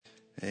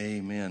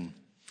Amen.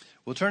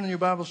 Well, turn in your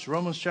Bibles to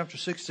Romans chapter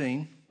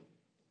 16.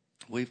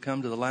 We've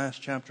come to the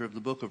last chapter of the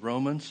book of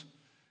Romans,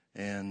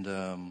 and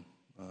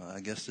I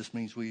guess this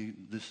means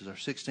this is our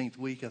 16th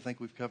week. I think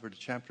we've covered a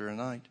chapter a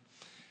night.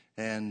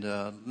 And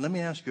let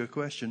me ask you a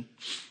question.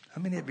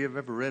 How many of you have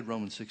ever read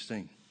Romans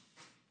 16?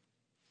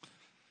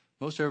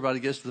 Most everybody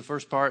gets to the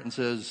first part and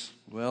says,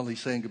 well, he's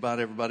saying goodbye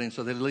to everybody, and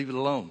so they leave it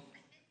alone.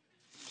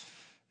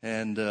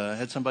 And I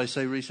had somebody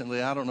say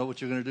recently, I don't know what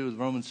you're going to do with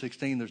Romans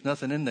 16. There's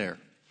nothing in there.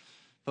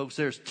 Folks,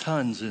 there's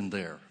tons in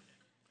there.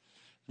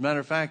 As a matter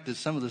of fact, it's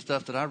some of the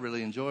stuff that I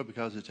really enjoy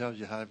because it tells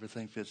you how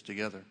everything fits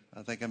together.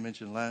 I think I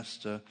mentioned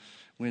last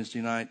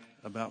Wednesday night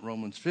about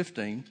Romans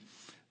 15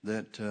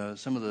 that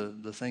some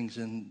of the things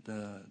in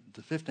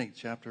the 15th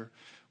chapter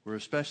were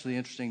especially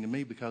interesting to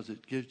me because it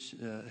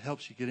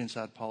helps you get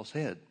inside Paul's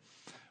head.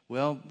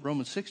 Well,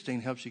 Romans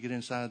 16 helps you get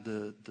inside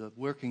the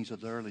workings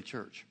of the early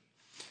church.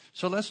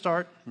 So let's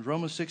start with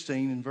Romans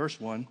 16 in verse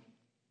 1.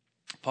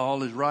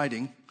 Paul is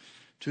writing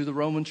to the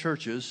Roman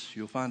churches.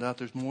 You'll find out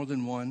there's more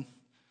than one.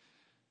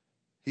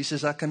 He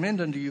says, I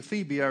commend unto you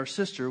Phoebe, our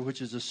sister,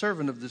 which is a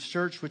servant of this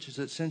church which is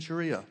at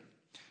Cenchrea,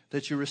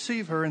 that you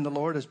receive her in the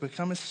Lord as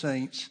becometh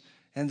saints,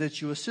 and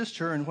that you assist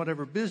her in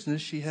whatever business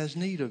she has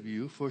need of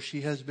you, for she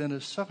has been a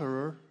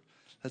succorer,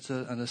 that's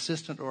an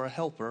assistant or a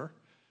helper,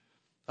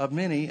 of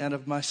many, and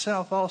of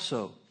myself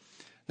also.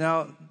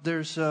 Now,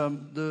 there's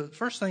the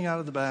first thing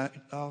off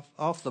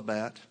the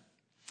bat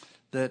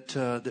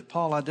that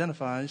Paul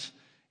identifies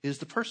is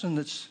the person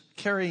that's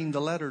carrying the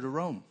letter to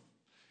Rome.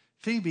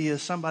 Phoebe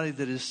is somebody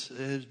that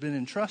has been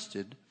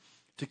entrusted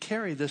to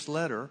carry this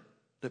letter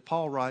that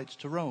Paul writes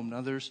to Rome.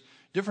 Now, there's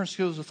different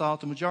schools of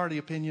thought. The majority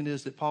opinion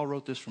is that Paul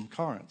wrote this from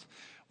Corinth.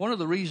 One of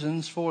the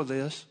reasons for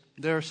this,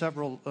 there are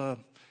several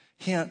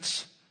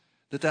hints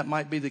that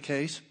might be the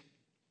case.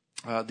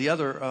 The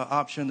other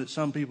option that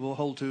some people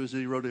hold to is that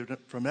he wrote it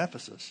from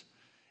Ephesus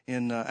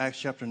in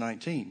Acts chapter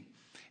 19.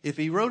 If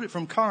he wrote it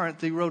from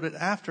Corinth, he wrote it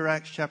after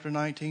Acts chapter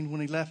 19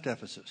 when he left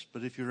Ephesus.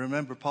 But if you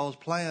remember, Paul's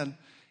plan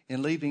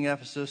in leaving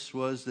Ephesus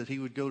was that he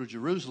would go to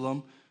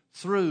Jerusalem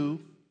through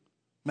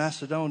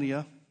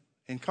Macedonia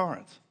and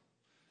Corinth,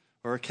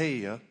 or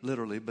Achaia,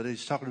 literally, but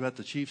he's talking about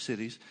the chief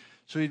cities.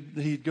 So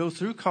he'd go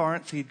through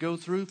Corinth, he'd go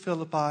through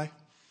Philippi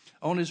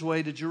on his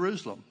way to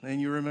Jerusalem.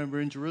 And you remember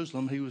in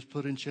Jerusalem, he was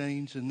put in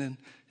chains, and then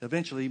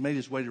eventually he made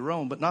his way to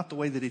Rome, but not the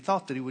way that he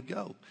thought that he would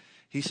go.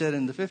 He said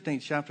in the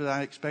 15th chapter,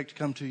 I expect to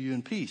come to you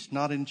in peace,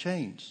 not in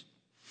chains.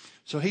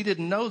 So he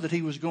didn't know that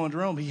he was going to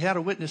Rome. He had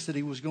a witness that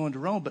he was going to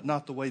Rome, but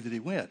not the way that he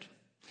went,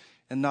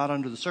 and not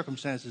under the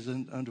circumstances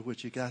under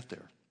which he got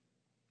there.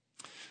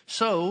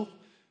 So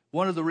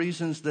one of the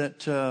reasons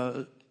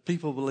that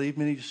people believe,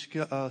 many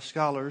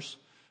scholars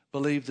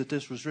believe that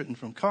this was written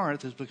from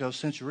Corinth is because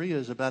Cenchrea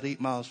is about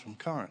 8 miles from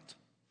Corinth.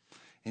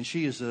 And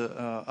she is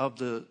of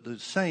the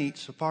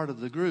saints, a part of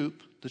the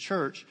group, the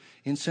church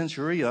in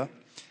Cenchrea.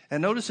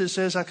 And notice it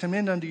says, I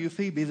commend unto you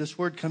Phoebe. This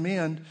word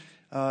commend,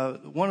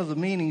 one of the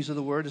meanings of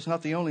the word, it's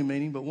not the only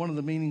meaning, but one of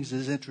the meanings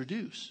is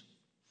introduce.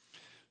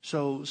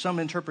 So some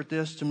interpret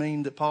this to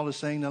mean that Paul is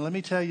saying, now let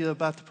me tell you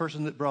about the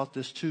person that brought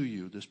this to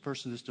you, this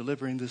person that's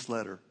delivering this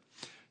letter.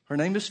 Her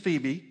name is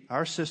Phoebe,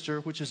 our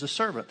sister, which is a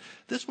servant.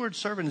 This word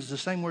servant is the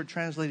same word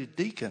translated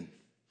deacon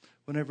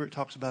whenever it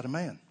talks about a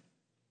man.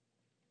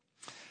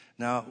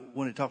 Now,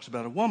 when it talks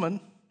about a woman,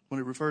 when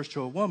it refers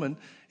to a woman,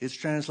 it's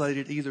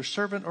translated either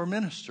servant or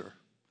minister.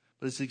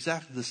 But it's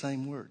exactly the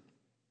same word.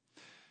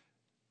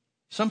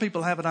 Some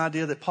people have an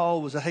idea that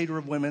Paul was a hater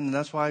of women, and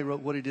that's why he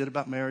wrote what he did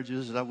about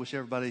marriages, and I wish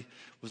everybody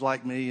was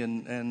like me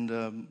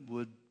and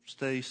would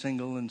stay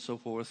single and so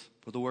forth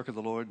for the work of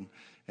the Lord.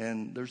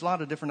 And there's a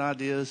lot of different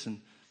ideas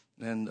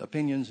and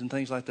opinions and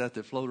things like that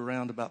float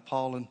around about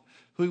Paul and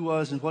who he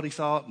was and what he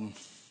thought and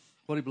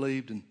what he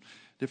believed and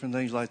different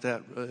things like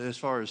that as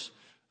far as,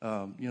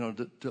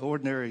 the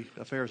ordinary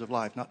affairs of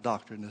life, not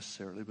doctrine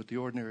necessarily, but the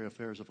ordinary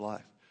affairs of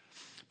life.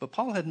 But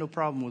Paul had no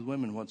problem with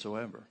women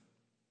whatsoever.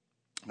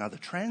 Now, the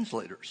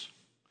translators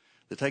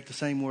that take the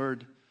same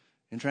word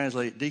and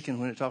translate deacon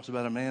when it talks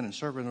about a man and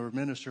servant or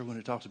minister when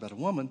it talks about a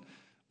woman,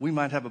 we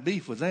might have a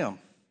beef with them.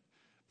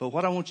 But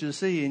what I want you to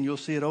see, and you'll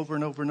see it over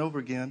and over and over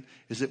again,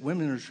 is that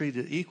women are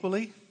treated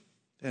equally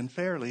and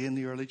fairly in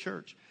the early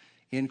church.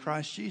 In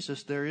Christ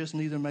Jesus, there is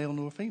neither male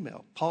nor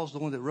female. Paul's the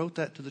one that wrote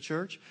that to the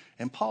church,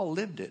 and Paul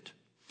lived it.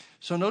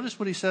 So notice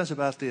what he says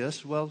about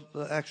this. Well,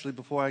 actually,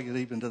 before I get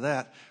even to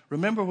that,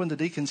 remember when the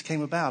deacons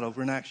came about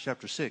over in Acts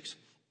chapter 6.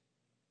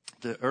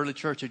 The early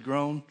church had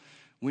grown.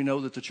 We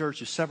know that the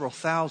church is several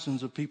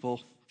thousands of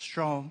people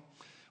strong.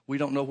 We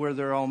don't know where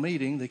they're all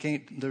meeting.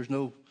 There's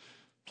no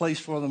place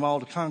for them all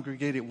to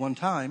congregate at one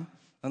time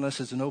unless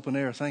it's an open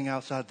air thing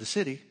outside the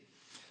city.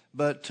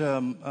 But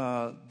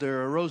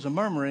there arose a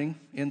murmuring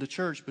in the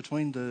church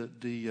between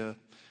the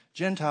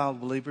Gentile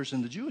believers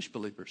and the Jewish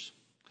believers.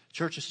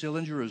 Church is still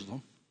in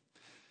Jerusalem.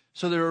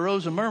 So there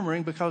arose a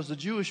murmuring because the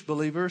Jewish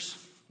believers,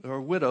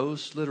 or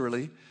widows,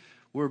 literally,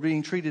 were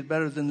being treated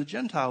better than the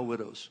Gentile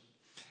widows.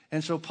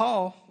 And so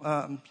Paul,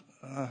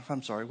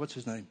 what's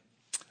his name?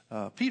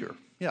 Peter.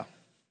 Yeah.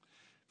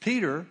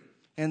 Peter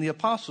and the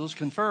apostles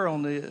confer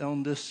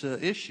on this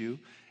issue,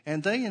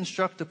 and they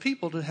instruct the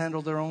people to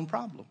handle their own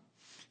problem.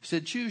 He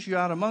said, choose you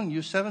out among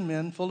you 7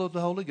 men full of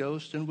the Holy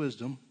Ghost and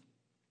wisdom,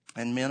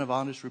 and men of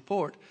honest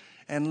report,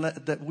 and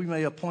that we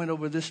may appoint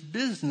over this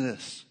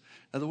business.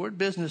 Now, the word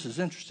business is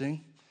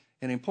interesting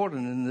and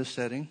important in this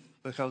setting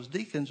because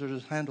deacons are to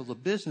handle the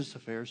business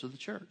affairs of the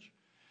church.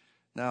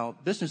 Now,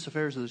 business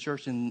affairs of the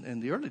church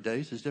in the early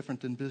days is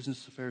different than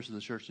business affairs of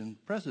the church in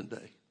present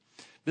day.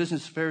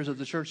 Business affairs of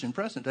the church in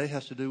present day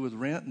has to do with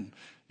rent and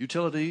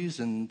utilities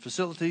and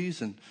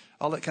facilities and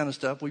all that kind of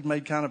stuff. We've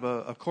made kind of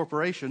a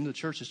corporation. The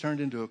church has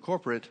turned into a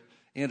corporate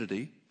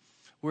entity,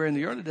 where in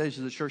the early days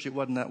of the church, it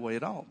wasn't that way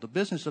at all. The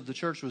business of the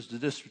church was the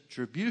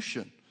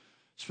distribution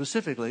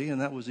specifically,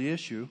 and that was the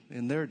issue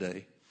in their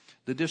day,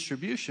 the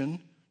distribution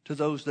to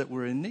those that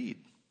were in need.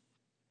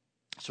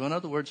 So in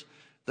other words,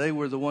 they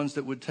were the ones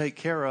that would take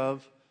care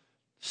of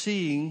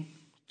seeing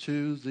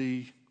to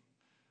the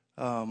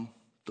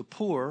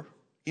poor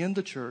in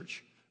the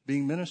church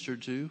being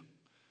ministered to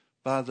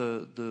by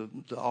the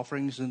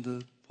offerings and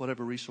the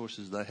whatever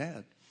resources they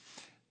had.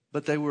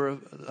 But they were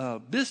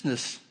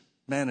business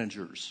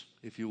managers,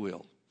 if you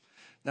will.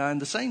 Now, in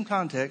the same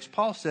context,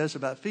 Paul says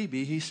about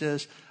Phoebe, he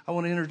says, I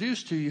want to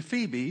introduce to you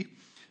Phoebe,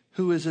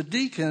 who is a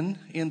deacon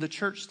in the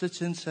church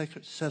that's in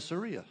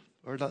Caesarea,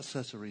 or not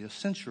Caesarea,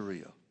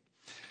 Centuria.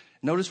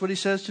 Notice what he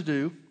says to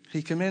do.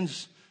 He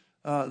commends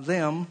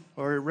them,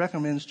 or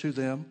recommends to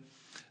them,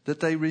 that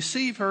they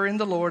receive her in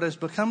the Lord as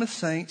becometh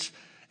saints,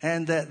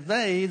 and that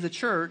they, the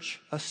church,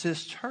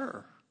 assist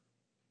her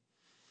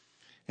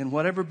in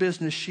whatever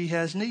business she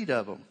has need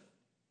of them.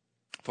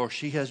 For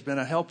she has been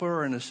a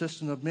helper and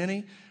assistant of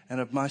many, and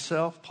of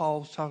myself.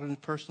 Paul's talking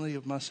personally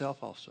of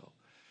myself also.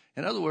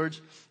 In other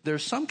words,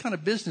 there's some kind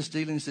of business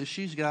dealings that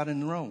she's got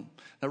in Rome.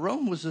 Now,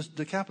 Rome was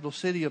the capital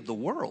city of the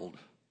world,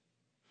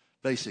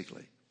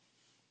 basically.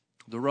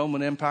 The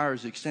Roman Empire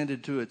is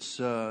extended to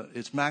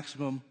its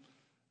maximum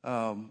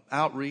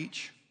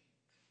outreach.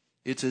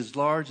 It's as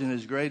large and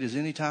as great as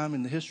any time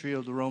in the history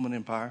of the Roman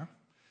Empire.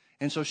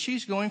 And so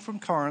she's going from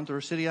Corinth, or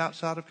a city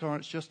outside of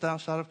Corinth, just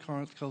outside of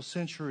Corinth, called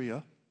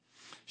Centuria.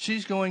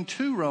 She's going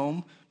to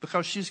Rome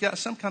because she's got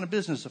some kind of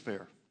business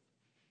affair.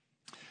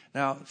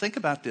 Now, think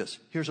about this.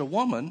 Here's a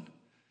woman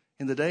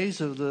in the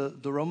days of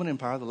the Roman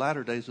Empire, the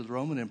latter days of the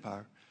Roman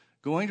Empire,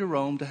 going to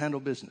Rome to handle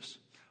business.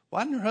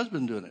 Why isn't her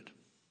husband doing it?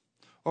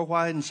 Or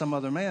why isn't some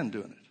other man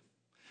doing it?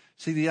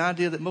 See, the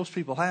idea that most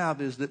people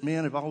have is that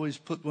men have always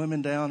put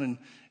women down,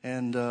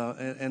 and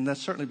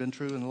that's certainly been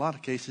true in a lot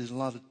of cases, in a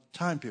lot of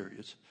time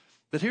periods.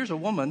 But here's a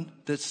woman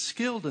that's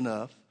skilled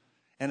enough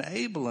and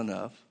able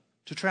enough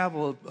to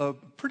travel a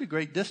pretty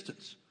great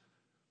distance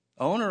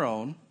on her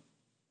own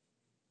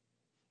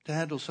to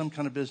handle some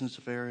kind of business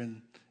affair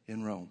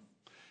in Rome.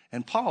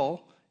 And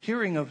Paul,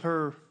 hearing of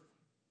her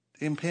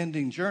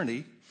impending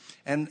journey,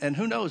 and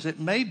who knows, it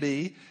may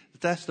be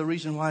that that's the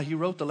reason why he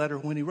wrote the letter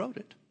when he wrote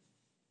it.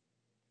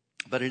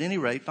 But at any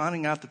rate,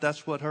 finding out that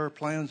that's what her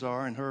plans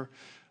are and her,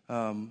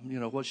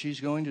 what she's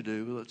going to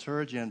do, it's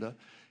her agenda,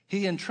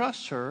 he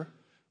entrusts her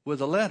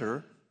with a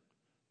letter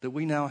that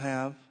we now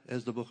have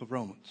as the book of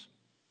Romans,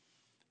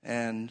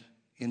 and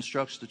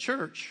instructs the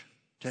church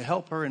to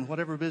help her in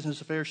whatever business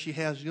affairs she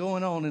has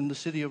going on in the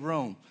city of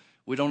Rome.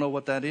 We don't know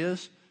what that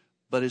is,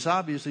 but it's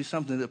obviously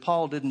something that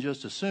Paul didn't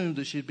just assume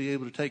that she'd be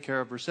able to take care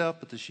of herself,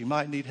 but that she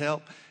might need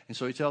help. And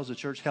so he tells the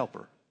church, help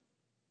her.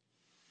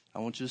 I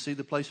want you to see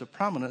the place of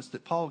prominence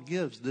that Paul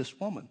gives this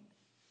woman.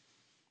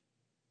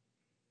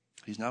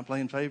 He's not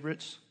playing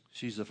favorites.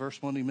 She's the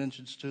first one he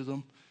mentions to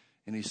them.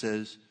 And he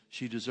says,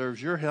 she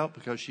deserves your help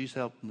because she's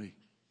helped me.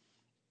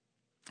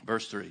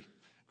 Verse 3.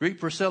 Greet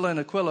Priscilla and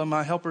Aquila,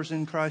 my helpers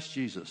in Christ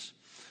Jesus,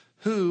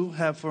 who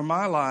have for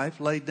my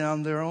life laid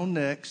down their own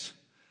necks,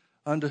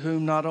 unto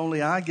whom not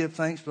only I give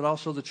thanks, but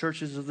also the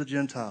churches of the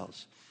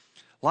Gentiles.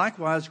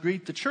 Likewise,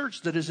 greet the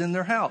church that is in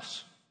their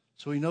house.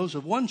 So he knows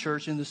of one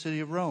church in the city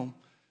of Rome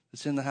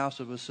that's in the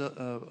house of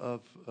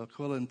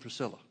Aquila and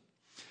Priscilla.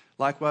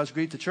 Likewise,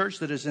 greet the church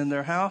that is in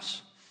their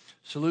house.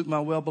 Salute my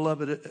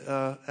well-beloved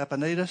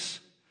Epaenetus,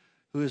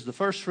 who is the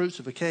first fruits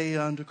of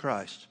Achaia unto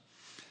Christ.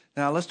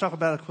 Now, let's talk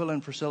about Aquila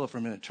and Priscilla for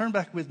a minute. Turn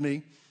back with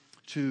me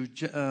to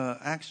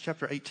Acts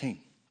chapter 18.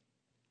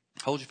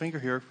 Hold your finger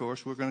here, of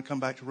course. We're going to come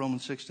back to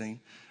Romans 16.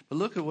 But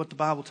look at what the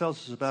Bible tells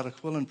us about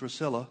Aquila and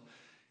Priscilla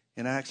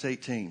in Acts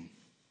 18.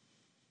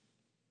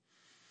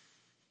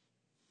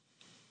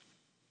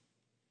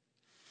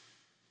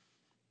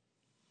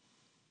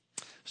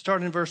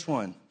 Starting in verse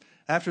 1.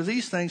 After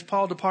these things,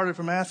 Paul departed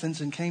from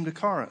Athens and came to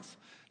Corinth.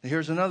 Now,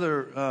 here's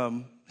another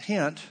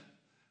hint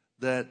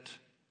that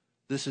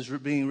this is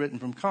being written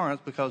from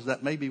Corinth, because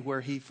that may be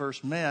where he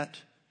first met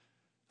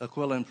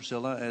Aquila and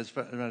Priscilla. As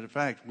a matter of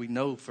fact, we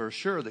know for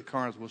sure that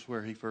Corinth was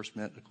where he first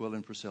met Aquila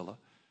and Priscilla.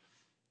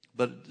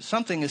 But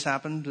something has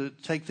happened to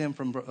take them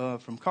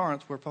from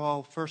Corinth, where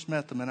Paul first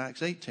met them in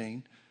Acts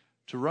 18,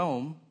 to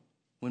Rome,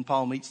 when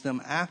Paul meets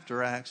them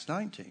after Acts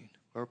 19,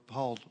 or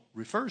Paul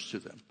refers to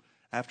them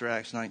after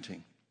Acts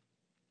 19.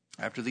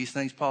 After these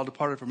things, Paul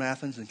departed from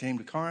Athens and came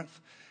to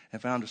Corinth,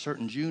 and found a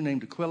certain Jew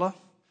named Aquila,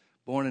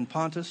 born in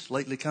Pontus,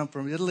 lately come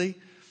from Italy,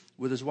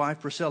 with his wife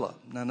Priscilla.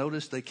 Now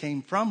notice they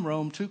came from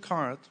Rome to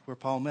Corinth, where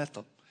Paul met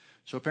them.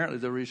 So apparently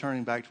they're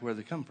returning back to where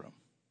they come from.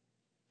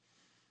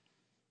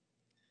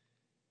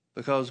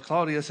 Because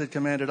Claudius had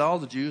commanded all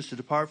the Jews to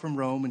depart from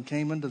Rome and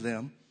came unto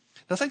them.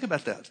 Now think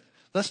about that.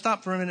 Let's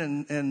stop for a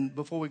minute and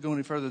before we go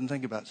any further and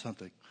think about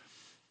something.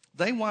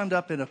 They wind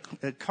up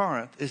at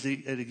Corinth at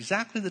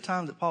exactly the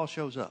time that Paul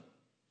shows up.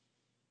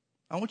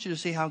 I want you to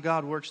see how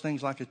God works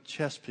things like a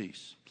chess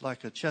piece,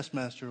 like a chess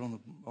master on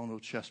a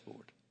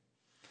chessboard.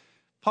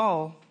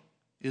 Paul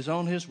is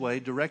on his way,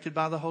 directed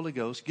by the Holy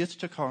Ghost, gets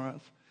to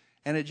Corinth,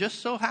 and it just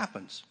so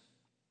happens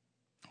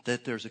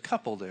that there's a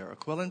couple there,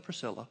 Aquila and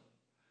Priscilla,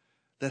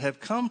 that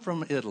have come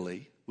from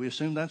Italy. We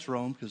assume that's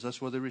Rome because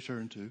that's where they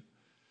return to.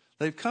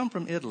 They've come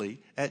from Italy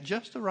at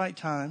just the right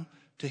time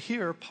to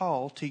hear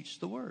Paul teach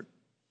the word.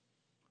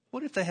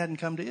 What if they hadn't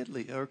come to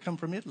Italy or come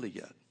from Italy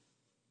yet?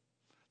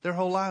 Their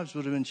whole lives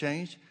would have been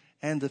changed,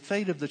 and the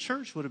fate of the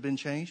church would have been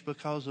changed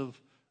because of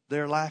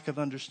their lack of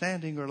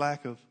understanding or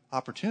lack of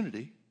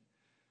opportunity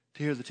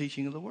to hear the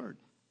teaching of the word.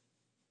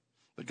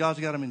 But God's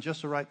got them in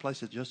just the right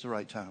place at just the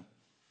right time.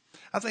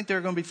 I think there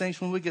are going to be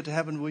things when we get to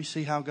heaven, we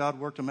see how God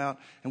worked them out,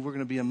 and we're going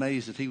to be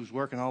amazed that he was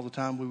working all the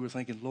time. We were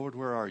thinking, Lord,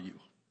 where are you?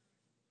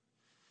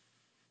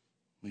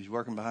 He's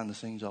working behind the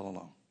scenes all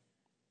along.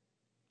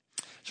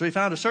 So he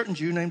found a certain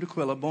Jew named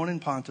Aquila, born in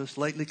Pontus,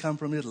 lately come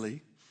from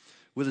Italy,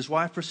 with his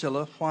wife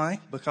Priscilla. Why?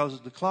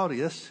 Because the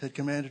Claudius had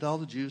commanded all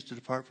the Jews to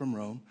depart from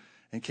Rome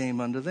and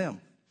came unto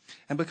them.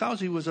 And because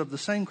he was of the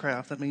same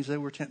craft, that means they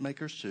were tent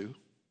makers too,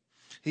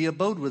 he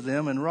abode with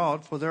them and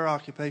wrought for their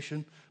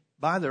occupation.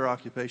 By their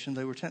occupation,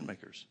 they were tent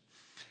makers.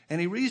 And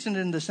he reasoned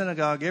in the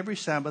synagogue every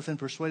Sabbath and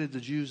persuaded the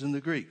Jews and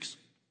the Greeks.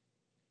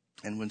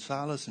 And when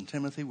Silas and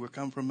Timothy were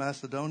come from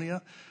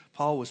Macedonia,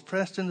 Paul was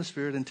pressed in the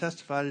Spirit and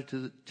testified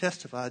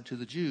to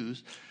the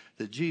Jews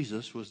that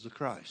Jesus was the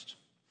Christ.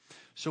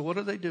 So what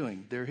are they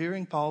doing? They're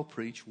hearing Paul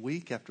preach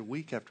week after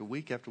week after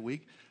week after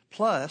week.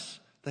 Plus,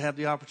 they have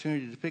the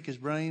opportunity to pick his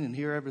brain and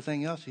hear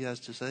everything else he has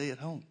to say at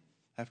home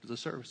after the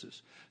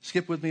services.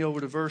 Skip with me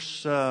over to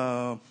verse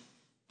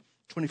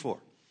 24.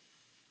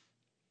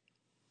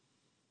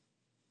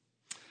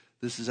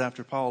 This is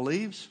after Paul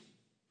leaves.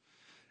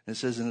 It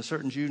says, and a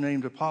certain Jew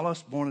named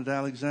Apollos, born at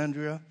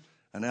Alexandria,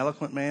 an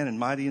eloquent man and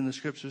mighty in the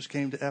scriptures,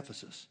 came to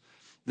Ephesus.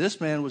 This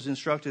man was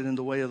instructed in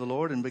the way of the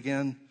Lord and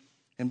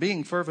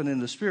being fervent in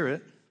the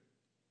Spirit,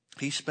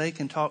 he spake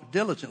and talked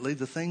diligently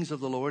the things of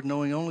the Lord,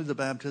 knowing only the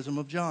baptism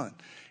of John.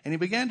 And he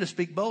began to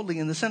speak boldly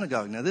in the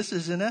synagogue. Now this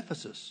is in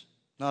Ephesus,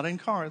 not in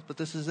Corinth, but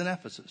this is in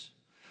Ephesus.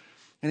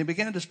 And he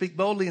began to speak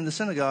boldly in the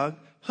synagogue,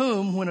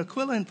 whom, when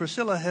Aquila and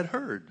Priscilla had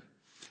heard,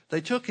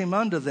 they took him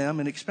unto them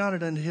and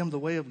expounded unto him the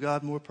way of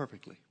God more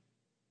perfectly.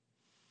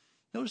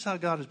 Notice how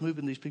God is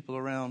moving these people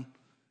around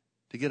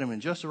to get them in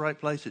just the right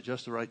place at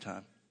just the right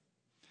time.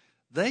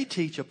 They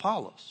teach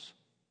Apollos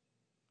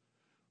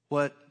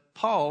what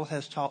Paul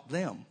has taught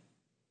them.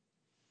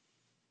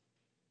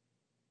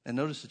 And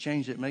notice the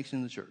change it makes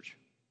in the church.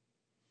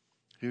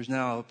 Here's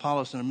now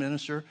Apollos and a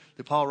minister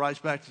that Paul writes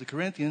back to the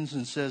Corinthians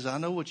and says, I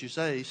know what you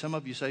say. Some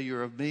of you say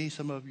you're of me.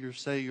 Some of you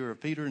say you're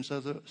of Peter. And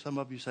some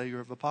of you say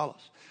you're of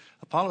Apollos.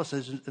 Apollos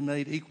has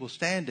made equal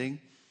standing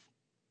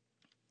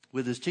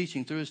with his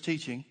teaching, through his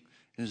teaching,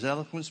 and his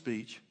eloquent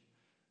speech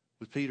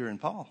with Peter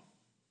and Paul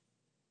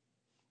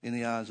in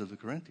the eyes of the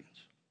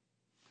Corinthians.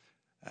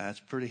 That's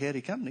pretty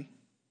heady company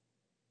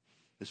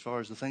as far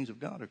as the things of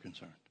God are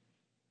concerned.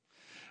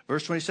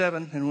 Verse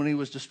 27, and when he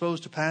was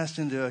disposed to pass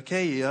into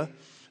Achaia,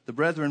 the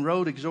brethren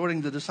wrote,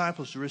 exhorting the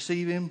disciples to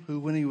receive him, who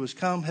when he was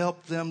come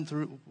helped them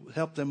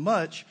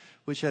much,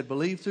 which had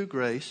believed through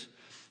grace.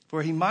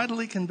 For he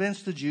mightily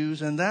convinced the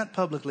Jews, and that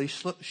publicly,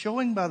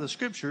 showing by the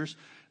scriptures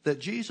that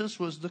Jesus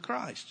was the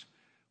Christ.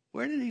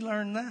 Where did he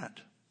learn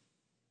that?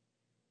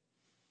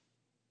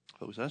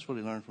 Folks, that's what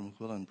he learned from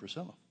Aquila and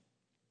Priscilla.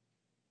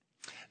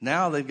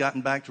 Now they've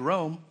gotten back to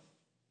Rome,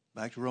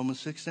 back to Romans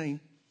 16.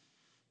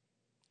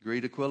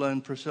 Greet Aquila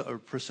and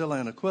Priscilla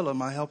and Aquila,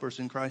 my helpers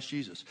in Christ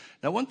Jesus.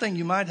 Now, one thing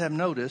you might have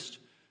noticed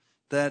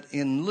that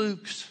in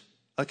Luke's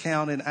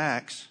account in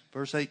Acts,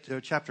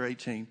 chapter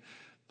 18,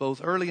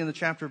 both early in the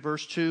chapter,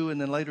 verse 2, and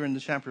then later in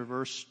the chapter,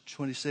 verse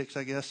 26,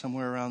 I guess,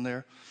 somewhere around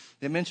there,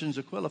 it mentions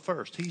Aquila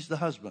first. He's the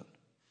husband.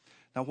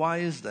 Now, why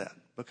is that?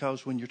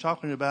 Because when you're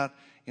talking about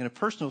in a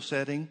personal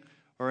setting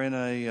or in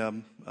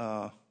a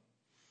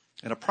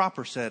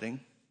proper setting,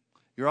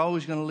 you're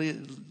always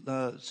going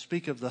to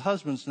speak of the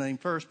husband's name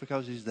first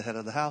because he's the head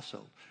of the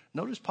household.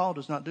 Notice Paul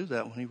does not do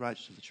that when he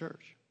writes to the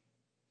church.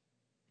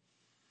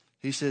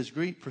 He says,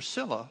 greet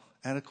Priscilla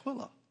and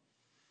Aquila,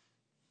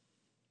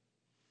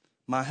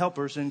 my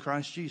helpers in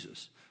Christ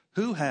Jesus,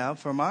 who have,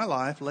 for my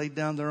life, laid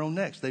down their own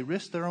necks. They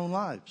risked their own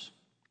lives.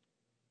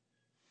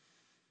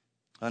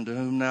 Unto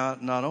whom now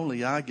not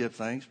only I give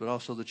thanks, but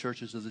also the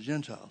churches of the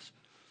Gentiles.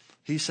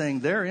 He's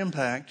saying their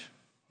impact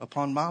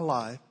upon my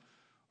life,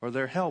 or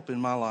their help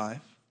in my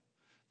life,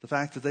 the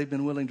fact that they've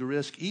been willing to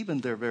risk even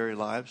their very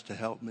lives to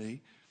help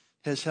me,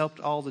 has helped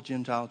all the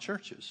Gentile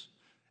churches.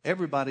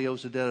 Everybody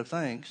owes a debt of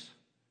thanks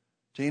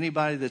to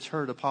anybody that's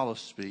heard Apollos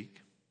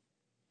speak,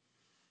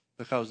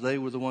 because they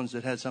were the ones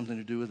that had something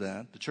to do with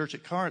that. The church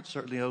at Corinth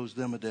certainly owes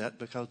them a debt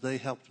because they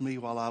helped me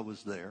while I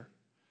was there.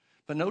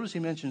 But notice he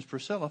mentions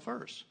Priscilla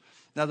first.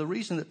 Now, the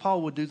reason that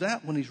Paul would do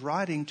that when he's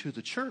writing to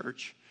the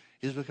church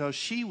is because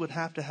she would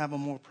have to have a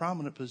more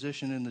prominent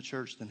position in the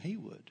church than he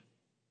would.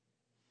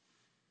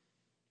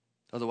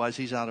 Otherwise,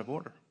 he's out of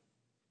order.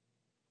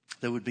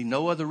 There would be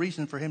no other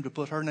reason for him to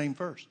put her name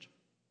first.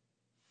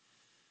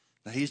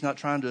 Now, he's not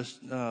trying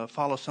to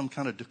follow some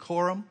kind of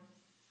decorum,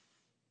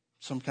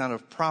 some kind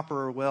of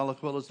proper,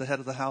 Aquila is the head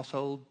of the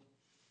household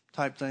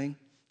type thing.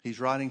 He's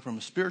writing from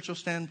a spiritual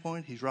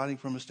standpoint. He's writing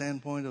from a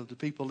standpoint of the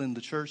people in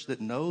the church that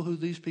know who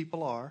these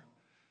people are.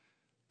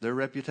 Their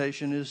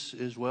reputation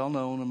is well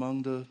known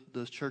among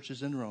the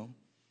churches in Rome.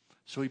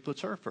 So he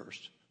puts her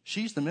first.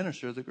 She's the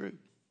minister of the group.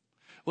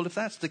 Well, if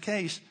that's the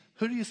case,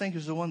 who do you think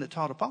is the one that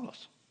taught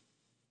Apollos?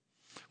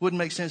 Wouldn't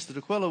make sense that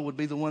Aquila would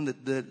be the one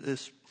that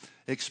is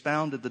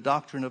expounded the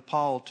doctrine of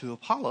Paul to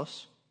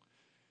Apollos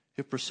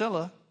if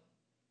Priscilla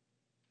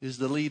is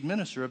the lead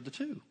minister of the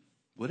two,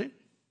 would it?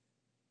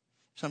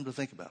 Something to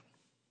think about.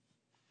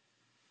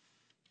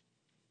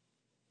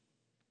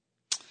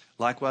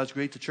 Likewise,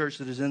 greet the church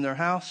that is in their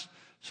house.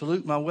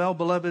 Salute my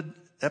well-beloved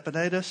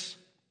Epaenetus,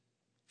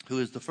 who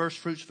is the first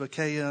fruits of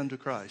Achaia unto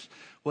Christ.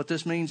 What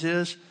this means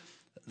is,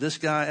 this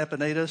guy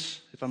Epaenetus,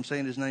 if I'm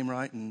saying his name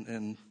right,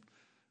 and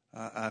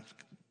I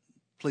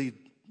plead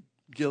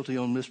guilty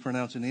on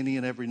mispronouncing any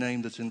and every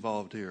name that's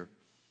involved here.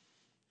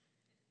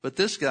 But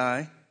this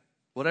guy,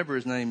 whatever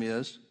his name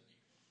is,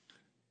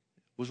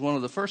 was one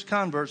of the first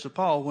converts of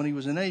Paul when he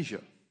was in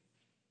Asia.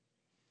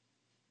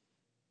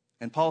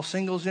 And Paul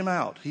singles him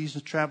out. He's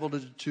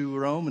traveled to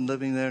Rome and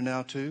living there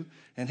now too.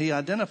 And he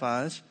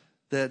identifies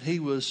that he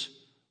was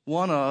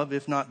one of,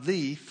 if not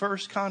the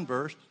first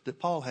convert that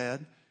Paul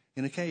had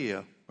in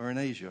Achaia or in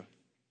Asia.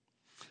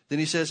 Then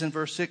he says in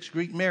verse 6,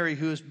 greet Mary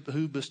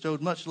who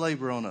bestowed much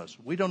labor on us.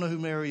 We don't know who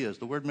Mary is.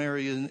 The word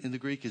Mary in the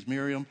Greek is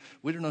Miriam.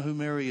 We don't know who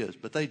Mary is,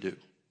 but they do.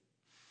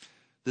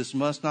 This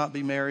must not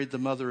be Mary, the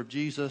mother of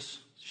Jesus.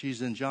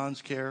 She's in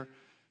John's care.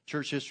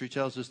 Church history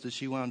tells us that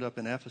she wound up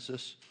in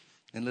Ephesus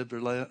and lived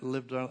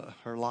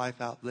her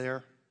life out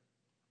there,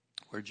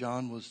 where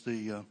John was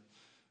the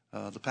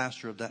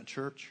pastor of that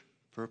church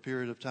for a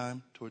period of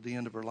time toward the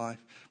end of her life.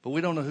 But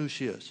we don't know who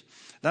she is.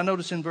 Now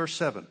notice in verse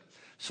 7,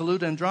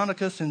 salute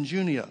Andronicus and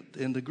Junia.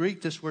 In the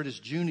Greek, this word is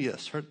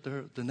Junius.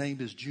 The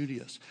name is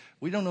Junius.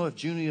 We don't know if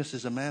Junius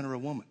is a man or a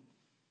woman.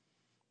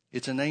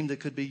 It's a name that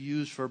could be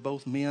used for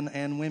both men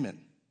and women.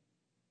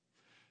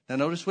 Now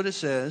notice what it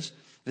says.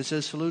 It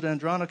says, salute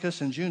Andronicus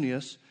and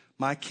Junius,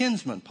 my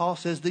kinsmen. Paul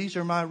says, these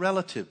are my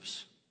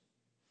relatives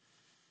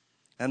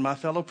and my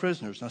fellow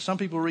prisoners. Now, some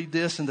people read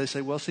this and they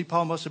say, well, see,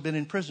 Paul must have been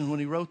in prison when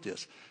he wrote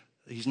this.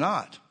 He's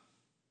not.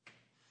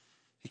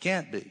 He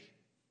can't be.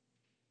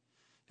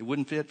 It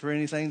wouldn't fit for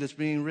anything that's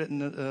being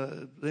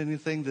written,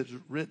 anything that's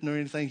written or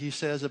anything he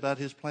says about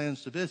his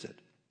plans to visit.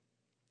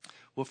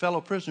 Well,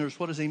 fellow prisoners,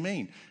 what does he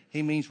mean?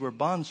 He means we're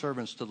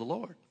bondservants to the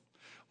Lord.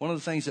 One of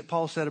the things that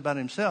Paul said about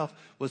himself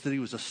was that he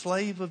was a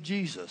slave of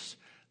Jesus.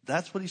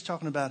 That's what he's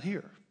talking about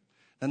here.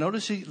 Now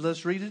notice,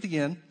 let's read it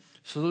again.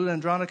 Salute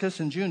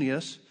Andronicus and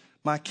Junius,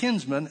 my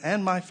kinsmen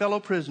and my fellow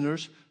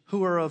prisoners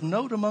who are of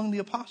note among the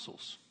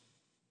apostles.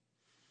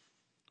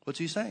 What's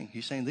he saying?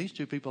 He's saying these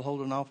two people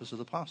hold an office of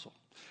the apostle.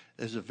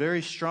 There's a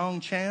very strong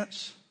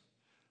chance,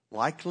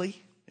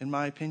 likely, in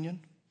my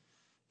opinion,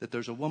 that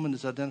there's a woman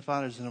that's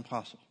identified as an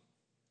apostle.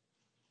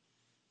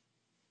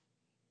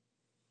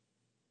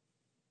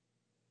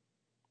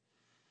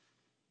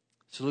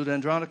 Salute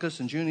Andronicus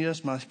and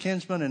Junius, my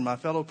kinsmen and my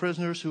fellow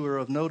prisoners who are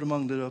of note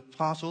among the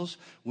apostles.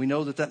 We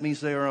know that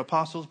means they are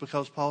apostles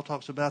because Paul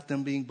talks about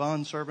them being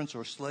bondservants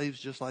or slaves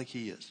just like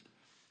he is.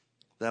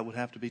 That would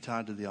have to be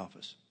tied to the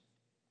office.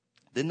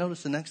 Then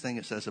notice the next thing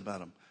it says about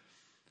them.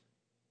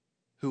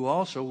 Who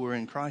also were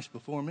in Christ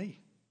before me.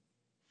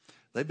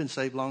 They've been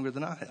saved longer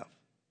than I have.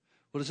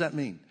 What does that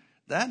mean?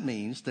 That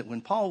means that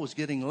when Paul was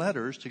getting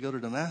letters to go to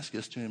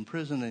Damascus to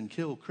imprison and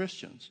kill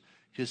Christians,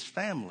 his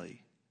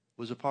family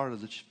was a part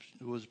of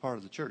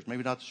the church.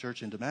 Maybe not the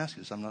church in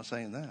Damascus. I'm not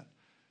saying that.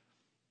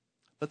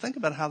 But think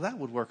about how that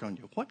would work on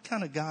you. What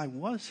kind of guy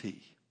was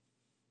he?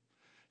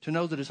 To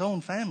know that his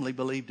own family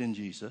believed in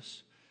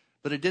Jesus,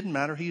 but it didn't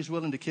matter. He was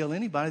willing to kill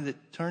anybody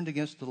that turned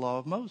against the law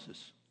of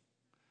Moses.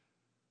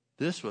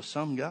 This was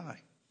some guy.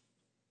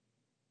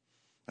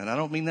 And I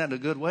don't mean that in a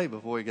good way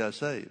before he got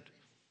saved.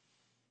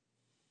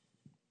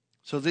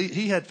 So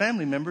he had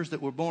family members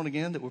that were born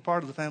again, that were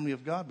part of the family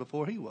of God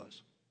before he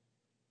was.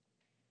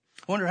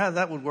 I wonder how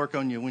that would work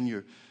on you when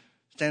you're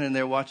standing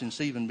there watching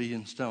Stephen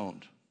being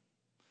stoned.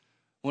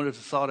 I wonder if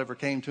the thought ever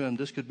came to him,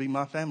 this could be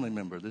my family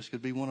member. This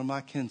could be one of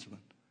my kinsmen.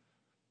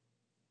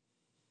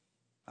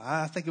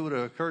 I think it would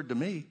have occurred to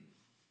me.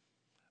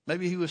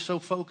 Maybe he was so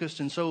focused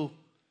and so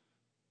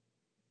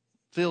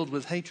filled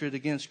with hatred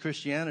against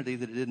Christianity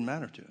that it didn't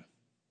matter to him.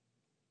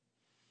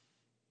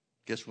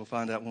 Guess we'll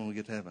find out when we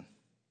get to heaven.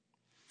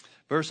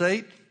 Verse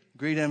 8,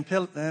 greet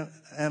Amplias.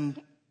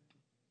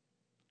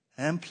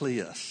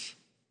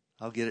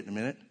 I'll get it in a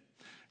minute.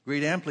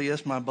 Greet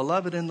Amplias, my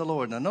beloved in the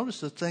Lord. Now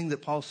notice the thing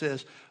that Paul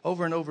says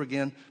over and over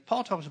again.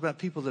 Paul talks about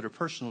people that are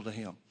personal to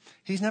him.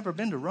 He's never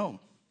been to Rome.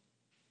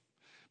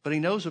 But he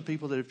knows of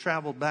people that have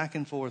traveled back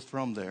and forth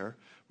from there.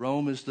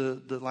 Rome is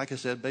like I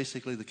said,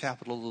 basically the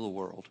capital of the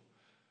world.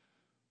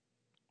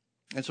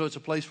 And so it's a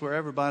place where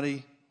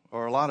everybody,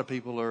 or a lot of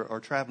people, are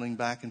traveling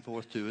back and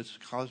forth to. It's a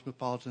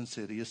cosmopolitan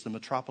city. It's the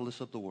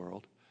metropolis of the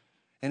world.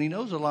 And he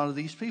knows a lot of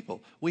these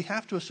people. We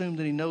have to assume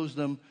that he knows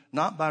them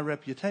not by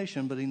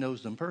reputation, but he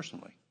knows them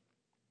personally.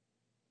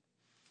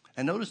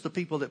 And notice the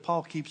people that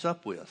Paul keeps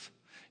up with.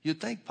 You'd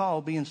think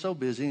Paul, being so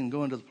busy and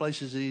going to the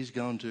places that he's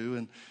gone to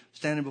and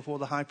standing before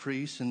the high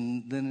priest,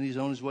 and then he's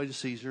on his way to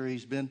Caesar.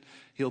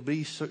 He'll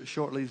be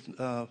shortly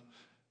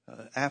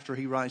after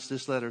he writes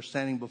this letter,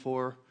 standing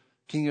before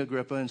King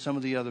Agrippa and some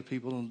of the other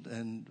people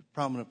and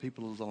prominent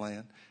people of the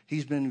land.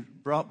 He's been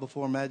brought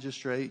before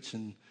magistrates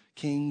and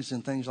kings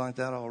and things like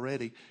that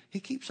already.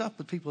 He keeps up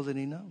with people that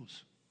he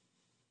knows.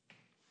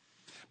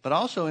 But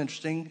also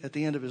interesting, at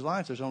the end of his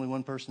life, there's only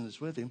one person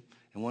that's with him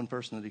and one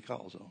person that he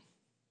calls on.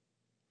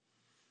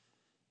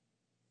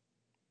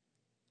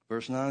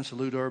 Verse 9,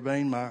 salute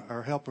Urbain,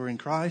 our helper in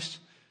Christ,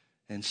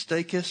 and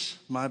Stachys,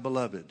 my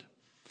beloved.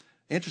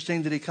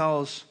 Interesting that he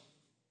calls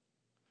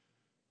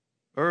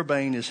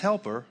Urbain his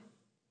helper,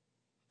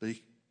 but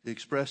he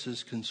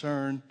expresses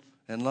concern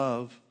and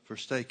love for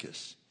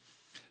Stachys.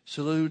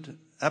 Salute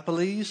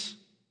Apelles,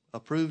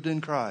 approved in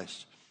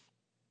Christ.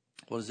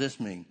 What does this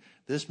mean?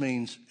 This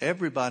means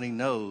everybody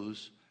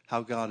knows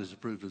how God has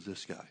approved of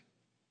this guy.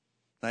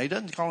 Now, he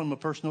doesn't call him a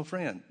personal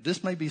friend.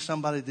 This may be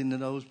somebody that he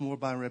knows more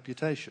by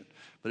reputation.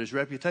 But his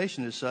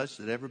reputation is such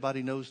that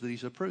everybody knows that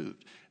he's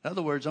approved. In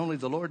other words, only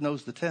the Lord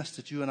knows the test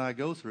that you and I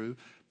go through.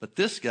 But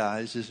this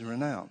guy's is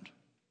renowned.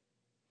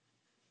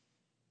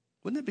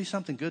 Wouldn't it be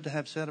something good to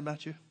have said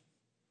about you?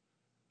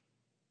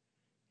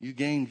 You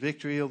gained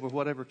victory over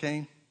whatever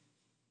came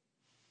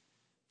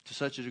to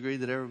such a degree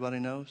that everybody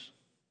knows.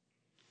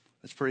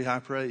 That's pretty high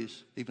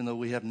praise, even though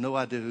we have no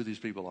idea who these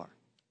people are.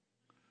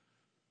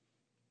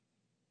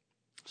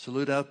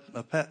 Salute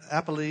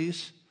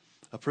Apelles,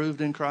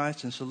 approved in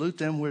Christ, and salute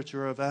them which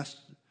are of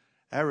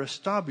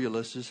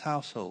Aristobulus'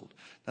 household.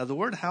 Now, the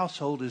word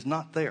household is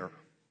not there.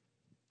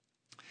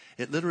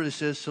 It literally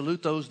says,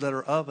 salute those that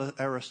are of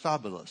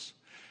Aristobulus.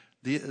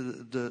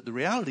 The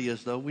reality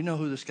is, though, we know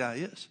who this guy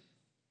is.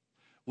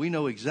 We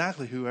know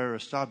exactly who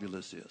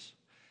Aristobulus is.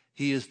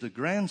 He is the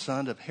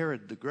grandson of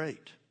Herod the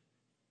Great.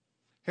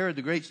 Herod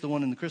the Great's the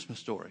one in the Christmas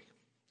story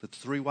that the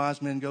three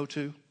wise men go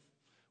to.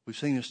 We've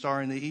seen his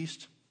star in the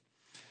east.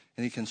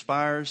 And he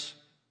conspires,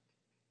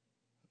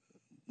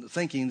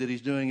 thinking that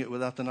he's doing it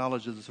without the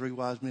knowledge of the three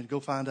wise men. Go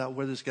find out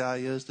where this guy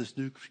is, this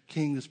new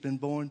king that's been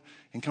born,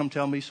 and come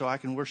tell me so I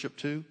can worship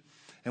too.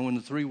 And when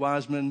the three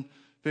wise men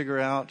figure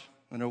out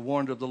and are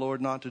warned of the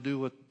Lord not to do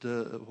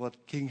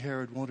what King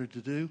Herod wanted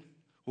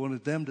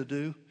them to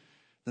do,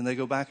 then they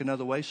go back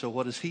another way. So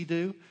what does he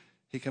do?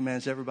 He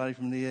commands every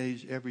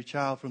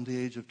child from the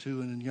age of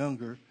 2 and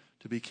younger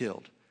to be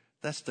killed.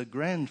 That's the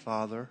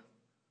grandfather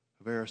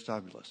of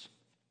Aristobulus.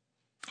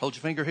 Hold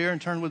your finger here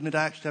and turn with me to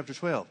Acts chapter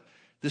 12.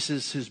 This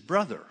is his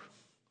brother.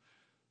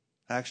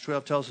 Acts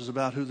 12 tells us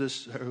about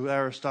who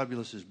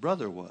Aristobulus'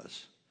 brother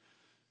was.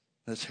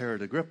 That's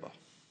Herod Agrippa.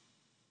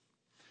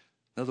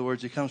 In other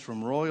words, he comes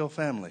from royal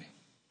family.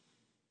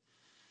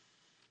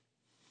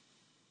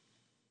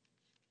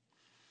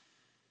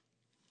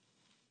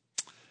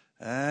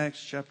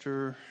 Acts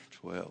chapter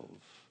 12.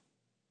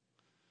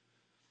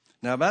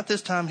 Now about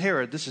this time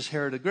Herod, this is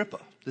Herod Agrippa.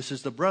 This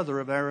is the brother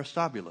of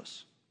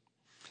Aristobulus.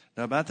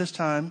 Now about that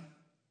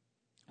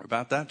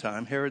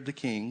time, Herod the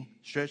king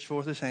stretched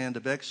forth his hand to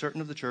vex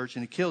certain of the church,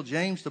 and he killed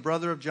James, the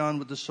brother of John,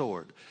 with the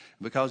sword.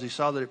 And because he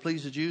saw that it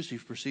pleased the Jews, he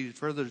proceeded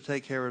further to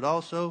take Herod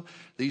also.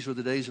 These were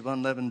the days of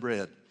unleavened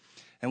bread.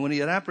 And when he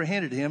had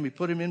apprehended him, he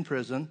put him in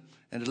prison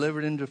and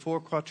delivered him to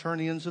 4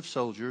 quaternions of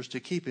soldiers to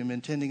keep him,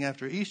 intending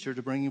after Easter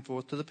to bring him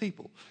forth to the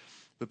people.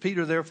 But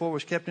Peter therefore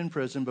was kept in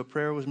prison, but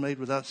prayer was made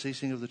without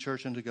ceasing of the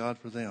church unto God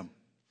for them.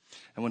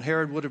 And when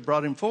Herod would have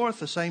brought him forth,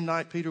 the same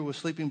night Peter was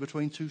sleeping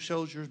between 2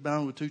 soldiers,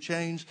 bound with 2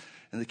 chains,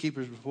 and the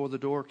keepers before the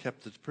door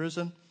kept the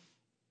prison.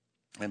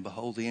 And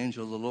behold, the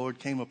angel of the Lord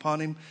came upon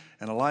him,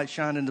 and a light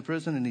shined in the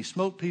prison, and he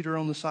smote Peter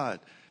on the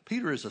side.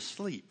 Peter is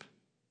asleep.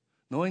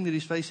 Knowing that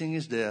he's facing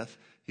his death,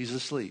 he's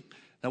asleep.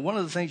 Now, one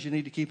of the things you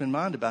need to keep in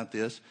mind about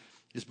this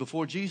is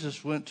before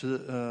Jesus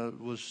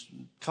was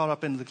caught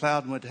up into the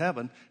cloud and went to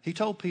heaven, he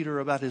told Peter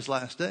about his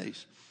last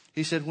days.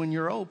 He said, when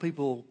you're old,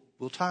 people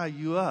will tie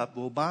you up,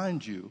 will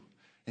bind you,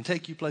 and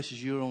take you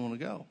places you don't want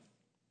to go.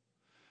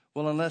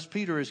 Well, unless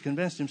Peter has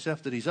convinced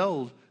himself that he's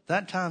old,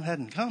 that time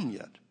hadn't come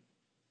yet.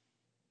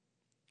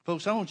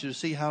 Folks, I want you to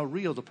see how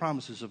real the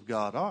promises of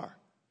God are.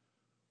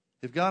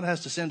 If God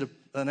has to send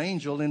an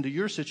angel into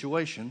your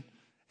situation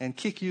and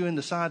kick you in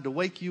the side to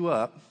wake you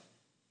up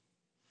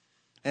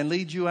and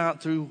lead you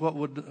out through what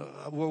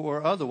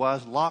were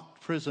otherwise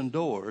locked prison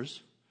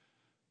doors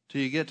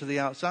till you get to the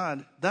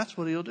outside, that's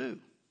what he'll do.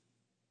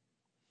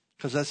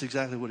 Because that's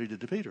exactly what he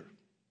did to Peter.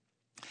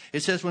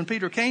 It says, when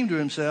Peter came to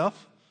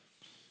himself,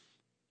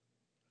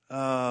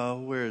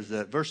 where is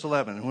that? Verse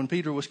 11. And when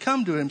Peter was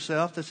come to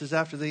himself, this is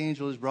after the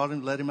angel has brought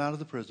him, let him out of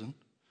the prison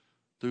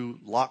through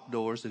locked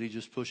doors that he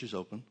just pushes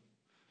open.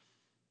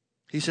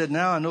 He said,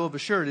 now I know of a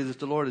surety that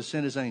the Lord has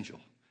sent his angel.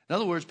 In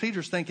other words,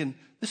 Peter's thinking,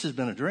 this has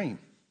been a dream.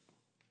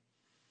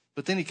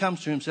 But then he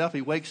comes to himself.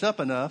 He wakes up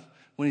enough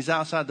when he's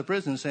outside the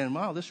prison saying,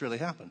 wow, this really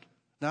happened.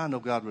 Now I know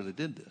God really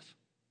did this.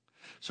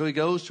 So he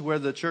goes to where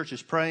the church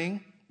is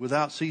praying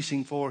without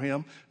ceasing for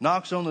him,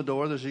 knocks on the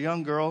door. There's a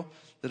young girl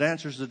that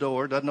answers the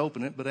door, doesn't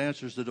open it, but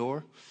answers the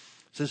door.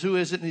 Says, who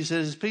is it? And he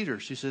says, it's Peter.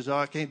 She says,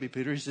 oh, it can't be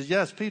Peter. He says,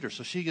 yes, Peter.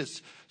 So she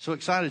gets so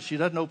excited she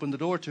doesn't open the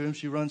door to him.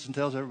 She runs and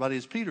tells everybody,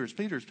 it's Peter, it's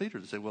Peter, it's Peter.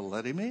 They say, well,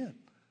 let him in.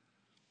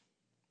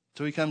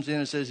 So he comes in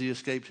and says he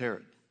escaped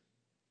Herod.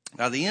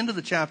 Now, the end of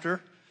the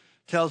chapter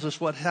tells us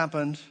what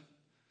happened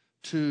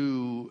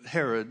to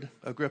Herod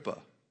Agrippa.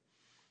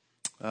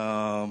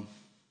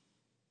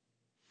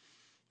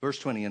 Verse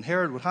 20, and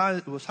Herod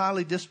was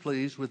highly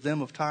displeased with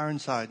them of Tyre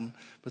and Sidon,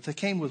 but they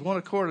came with one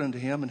accord unto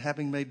him, and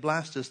having made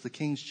Blastus the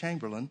king's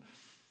chamberlain,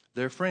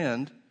 their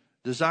friend,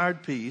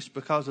 desired peace,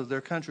 because of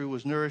their country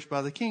was nourished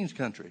by the king's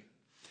country.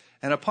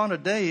 And upon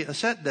a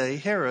set day,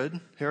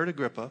 Herod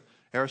Agrippa,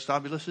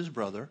 Aristobulus'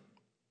 brother,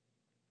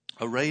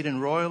 arrayed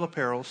in royal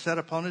apparel, sat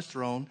upon his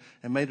throne,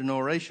 and made an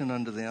oration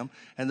unto them.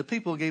 And the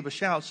people gave a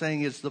shout,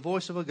 saying, it's the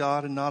voice of a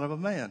God and not of a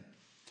man.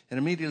 And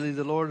immediately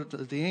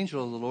the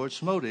angel of the Lord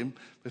smote him,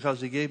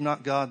 because he gave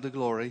not God the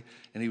glory.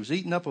 And he was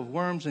eaten up of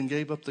worms and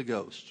gave up the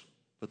ghost.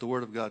 But the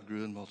word of God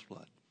grew and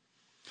multiplied.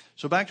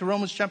 So back to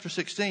Romans chapter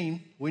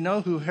 16, we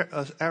know who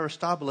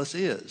Aristobulus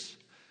is.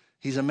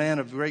 He's a man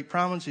of great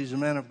prominence. He's a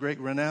man of great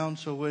renown.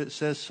 So it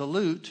says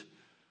salute.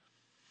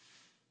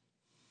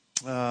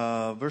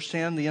 Verse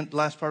 10, the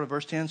last part of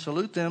verse 10,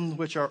 salute them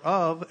which are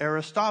of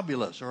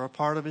Aristobulus, or a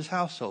part of his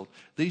household.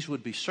 These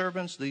would be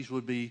servants. These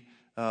would be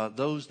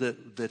those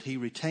that he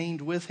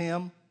retained with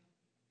him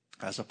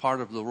as a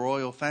part of the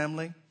royal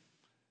family.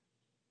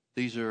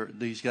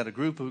 He's got a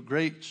group of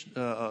great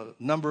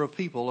number of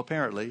people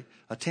apparently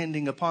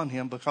attending upon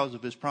him because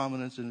of his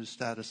prominence and his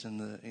status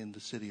in the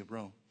city of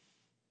Rome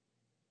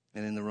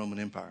and in the Roman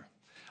Empire.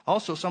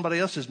 Also, somebody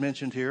else is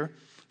mentioned here.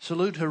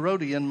 Salute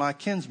Herodian, my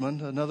kinsman,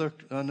 another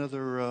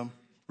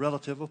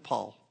relative of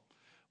Paul.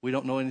 We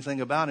don't know anything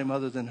about him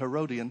other than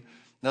Herodian.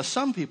 Now,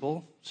 some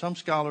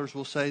scholars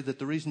will say that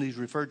the reason he's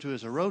referred to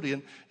as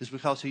Herodian is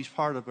because he's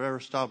part of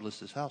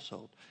Aristobulus'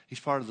 household. He's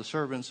part of the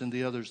servants and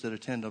the others that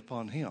attend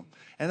upon him.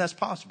 And that's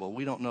possible.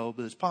 We don't know,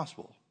 but it's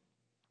possible.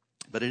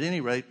 But at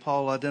any rate,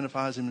 Paul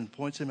identifies him and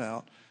points him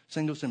out,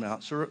 singles him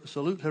out.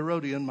 Salute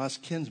Herodian, my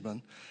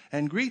kinsman,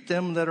 and greet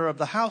them that are of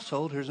the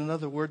household. Here's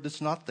another word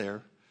that's not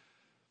there.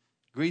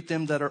 Greet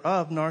them that are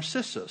of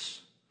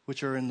Narcissus,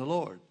 which are in the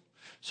Lord.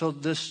 So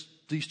these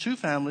two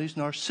families,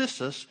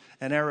 Narcissus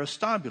and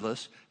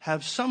Aristobulus,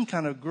 have some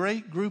kind of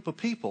great group of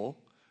people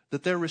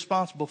that they're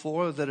responsible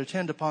for, that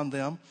attend upon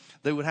them.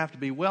 They would have to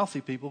be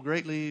wealthy people,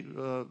 greatly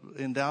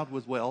endowed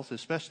with wealth,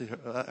 especially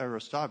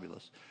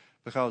Aristobulus,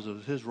 because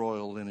of his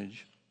royal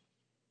lineage.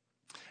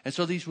 And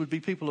so these would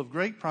be people of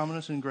great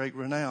prominence and great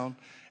renown.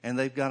 And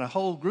they've got a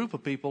whole group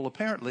of people,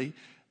 apparently,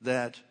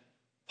 that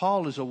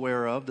Paul is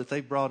aware of, that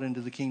they brought into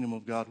the kingdom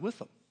of God with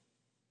them.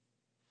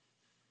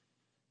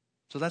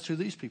 So that's who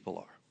these people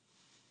are.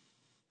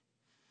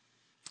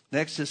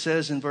 Next it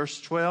says in verse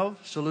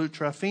 12, salute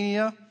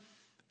Tryphenia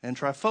and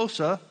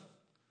Tryphosa,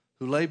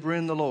 who labor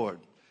in the Lord.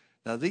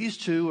 Now these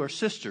two are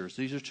sisters.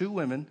 These are two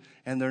women,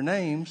 and their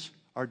names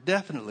are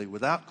definitely,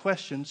 without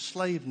question,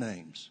 slave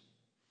names.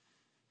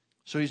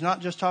 So he's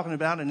not just talking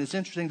about, and it's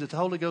interesting that the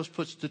Holy Ghost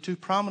puts the two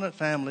prominent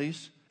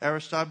families,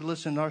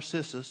 Aristobulus and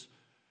Narcissus,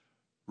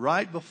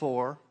 right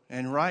before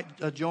and right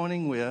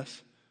adjoining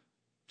with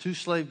two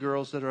slave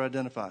girls that are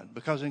identified.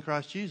 Because in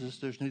Christ Jesus,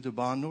 there's neither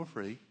bond nor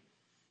free,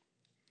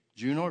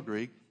 Jew nor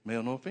Greek,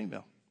 male nor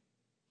female.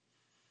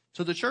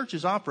 So the church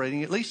is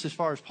operating, at least as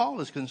far as Paul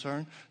is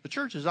concerned, the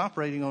church is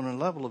operating on a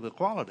level of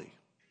equality.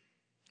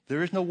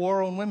 There is no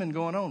war on women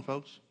going on,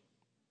 folks,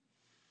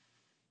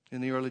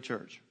 in the early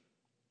church.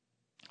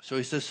 So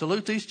he says,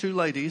 salute these two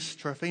ladies,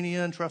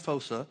 Tryphenia and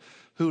Tryphosa,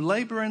 who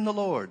labor in the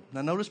Lord.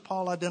 Now notice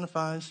Paul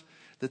identifies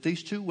that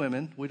these two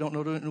women, we don't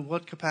know in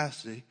what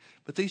capacity,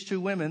 but these two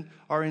women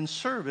are in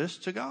service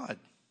to God.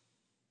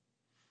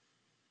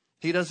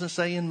 He doesn't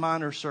say in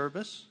minor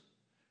service.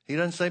 He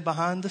doesn't say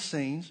behind the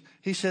scenes.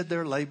 He said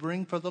they're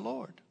laboring for the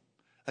Lord.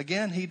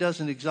 Again, he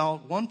doesn't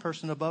exalt one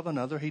person above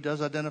another. He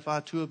does identify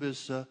two of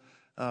his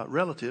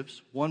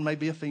relatives. One may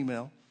be a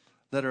female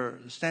that are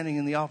standing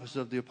in the office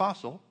of the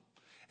apostle.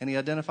 And he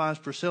identifies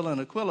Priscilla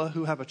and Aquila,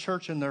 who have a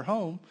church in their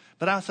home.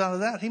 But outside of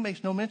that, he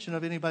makes no mention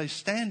of anybody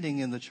standing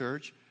in the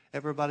church.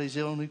 Everybody's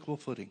on equal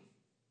footing.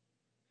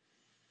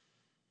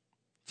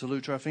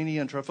 Salute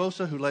Tryphenia and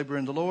Tryphosa, who labor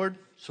in the Lord.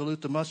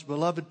 Salute the much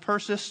beloved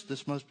Persis.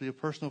 This must be a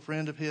personal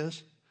friend of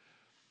his.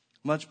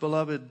 Much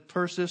beloved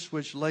Persis,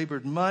 which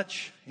labored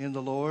much in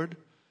the Lord.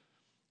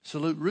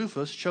 Salute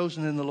Rufus,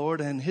 chosen in the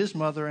Lord, and his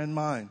mother and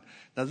mine.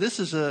 Now this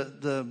is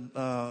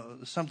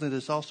something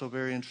that's also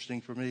very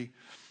interesting for me.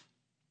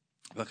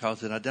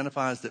 because it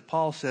identifies that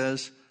Paul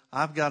says,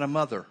 I've got a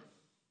mother.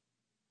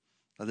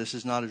 Now, this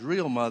is not his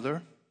real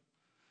mother.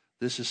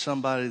 This is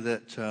somebody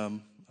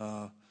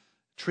that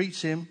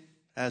treats him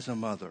as a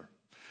mother.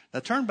 Now,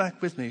 turn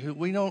back with me.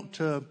 We've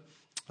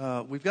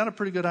got a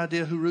pretty good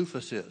idea who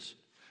Rufus is.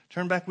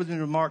 Turn back with me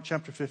to Mark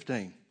chapter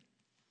 15.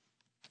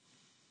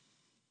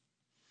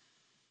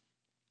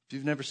 If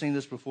you've never seen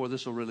this before,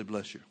 this will really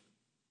bless you.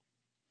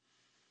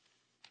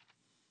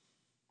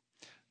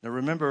 Now,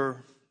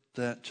 remember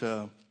that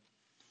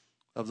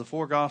of the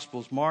four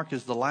Gospels, Mark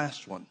is the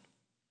last one.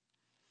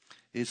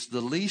 It's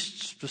the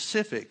least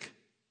specific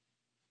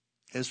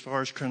as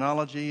far as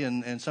chronology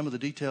and some of the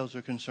details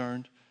are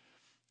concerned.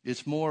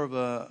 It's more of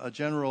a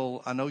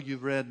general, I know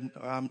you've read,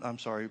 I'm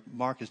sorry,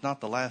 Mark is not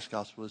the last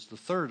Gospel. It's the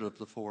third of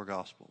the four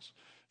Gospels.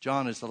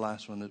 John is the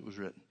last one that was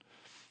written.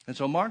 And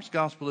so Mark's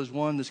Gospel is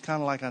one that's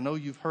kind of like, I know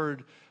you've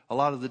heard a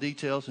lot of the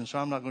details, and so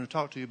I'm not going to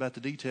talk to you about the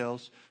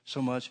details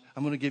so much.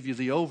 I'm going to give you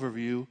the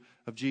overview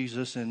of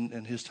Jesus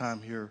and his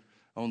time here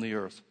on the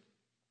earth.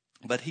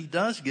 But he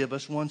does give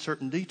us one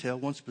certain detail,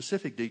 one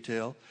specific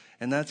detail,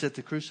 and that's at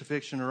the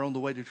crucifixion or on the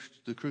way to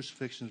the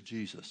crucifixion of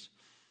Jesus.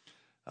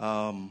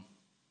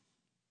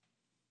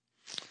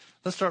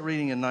 Let's start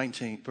reading in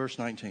verse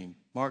 19.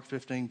 Mark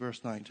 15,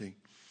 verse 19.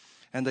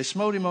 And they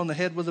smote him on the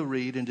head with a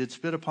reed and did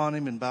spit upon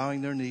him and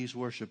bowing their knees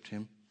worshipped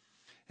him.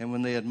 And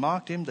when they had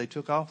mocked him, they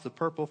took off the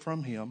purple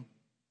from him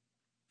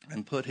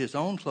and put his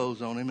own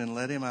clothes on him and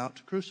led him out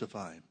to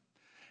crucify him.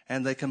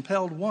 And they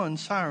compelled one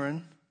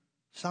Simon,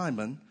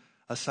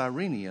 a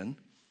Cyrenian,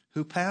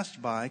 who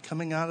passed by,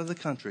 coming out of the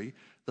country,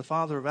 the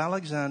father of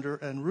Alexander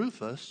and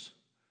Rufus,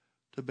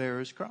 to bear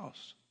his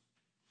cross.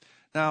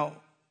 Now,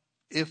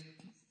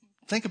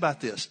 think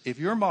about this. If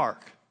you're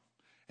Mark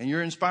and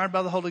you're inspired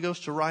by the Holy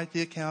Ghost to write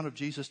the account of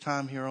Jesus'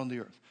 time here on the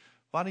earth,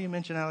 why do you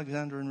mention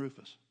Alexander and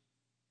Rufus?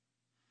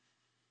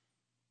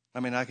 I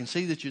mean, I can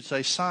see that you'd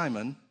say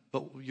Simon,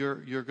 but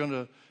you're going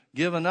to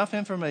give enough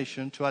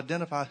information to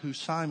identify who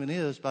Simon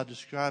is by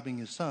describing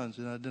his sons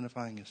and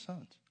identifying his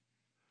sons.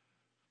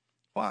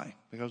 Why?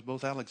 Because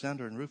both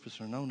Alexander and Rufus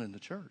are known in the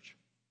church.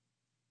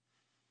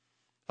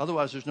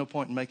 Otherwise, there's no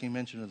point in making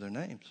mention of their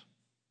names.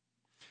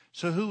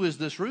 So who is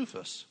this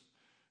Rufus?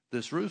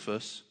 This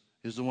Rufus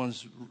is the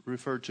ones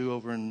referred to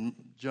over in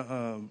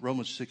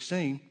Romans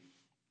 16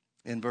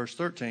 in verse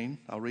 13.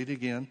 I'll read it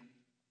again.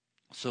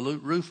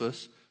 Salute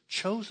Rufus,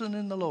 chosen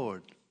in the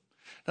Lord.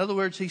 In other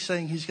words, he's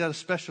saying he's got a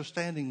special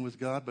standing with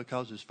God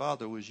because his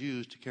father was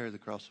used to carry the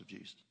cross of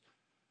Jesus.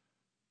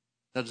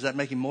 Now, does that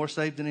make him more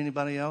saved than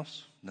anybody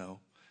else? No.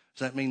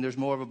 Does that mean there's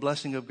more of a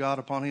blessing of God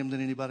upon him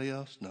than anybody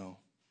else? No.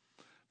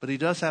 But he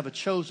does have a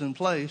chosen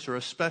place or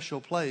a special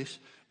place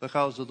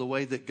because of the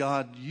way that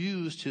God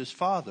used his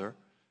father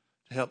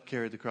to help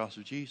carry the cross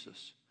of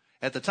Jesus.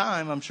 At the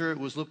time, I'm sure it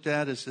was looked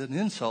at as an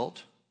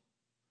insult.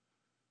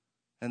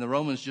 And the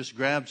Romans just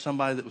grabbed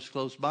somebody that was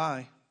close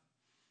by.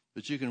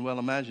 But you can well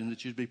imagine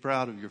that you'd be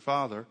proud of your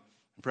father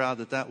and proud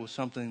that that was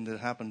something that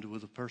happened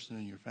with a person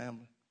in your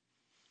family.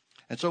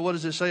 And so what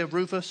does it say of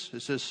Rufus?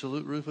 It says,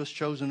 salute Rufus,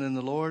 chosen in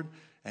the Lord,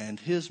 and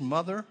his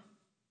mother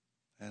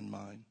and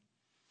mine.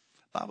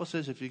 The Bible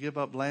says if you give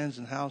up lands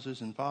and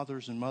houses and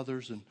fathers and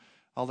mothers and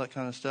all that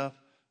kind of stuff,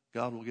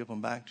 God will give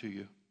them back to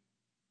you.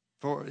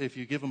 For if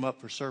you give them up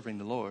for serving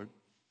the Lord,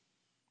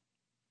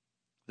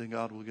 then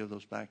God will give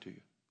those back to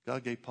you.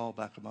 God gave Paul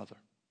back a mother.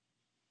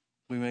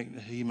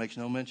 He makes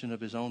no mention of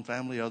his own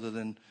family other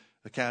than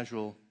a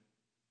casual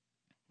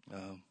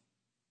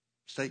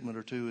statement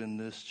or two in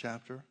this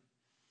chapter.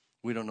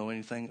 We don't know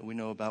anything. We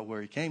know about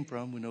where he came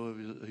from. We know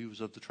he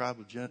was of the tribe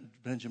of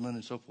Benjamin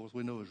and so forth.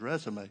 We know his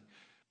resume,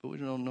 but we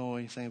don't know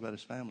anything about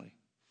his family.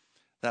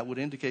 That would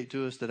indicate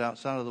to us that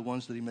outside of the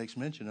ones that he makes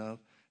mention of,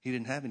 he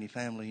didn't have any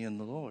family in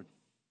the Lord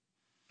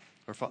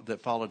or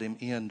that followed him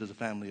into the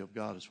family of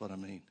God is what I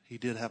mean. He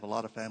did have a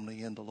lot of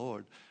family in the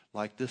Lord,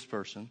 like this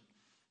person,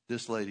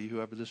 this lady,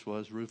 whoever this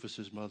was,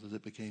 Rufus's mother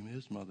that became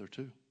his mother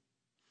too.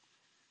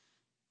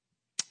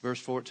 Verse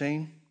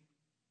 14.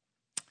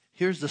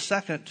 Here's the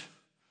second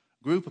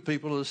group of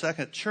people, the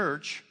second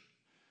church,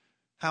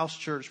 house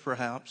church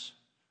perhaps,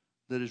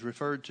 that is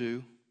referred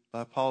to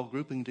by Paul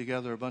grouping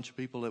together a bunch of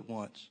people at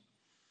once.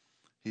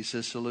 He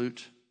says,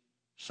 salute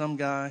some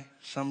guy,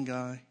 some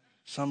guy,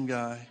 some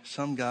guy,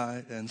 some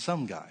guy, and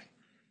some guy.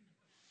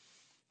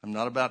 I'm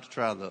not about to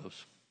try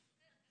those.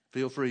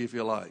 Feel free if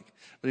you like.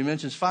 But he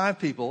mentions 5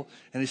 people,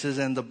 and he says,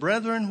 and the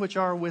brethren which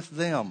are with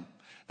them.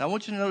 Now, I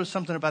want you to notice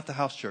something about the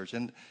house church.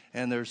 And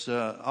there's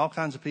all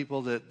kinds of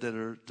people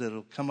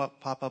that'll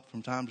pop up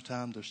from time to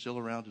time. They're still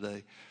around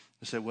today.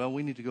 They say, well,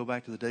 we need to go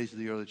back to the days of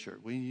the early church.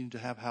 We need to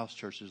have house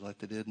churches like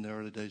they did in the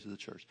early days of the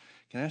church.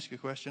 Can I ask you a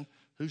question?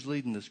 Who's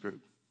leading this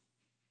group?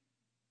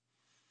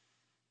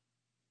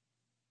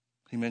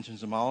 He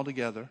mentions them all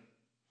together.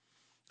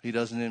 He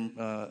doesn't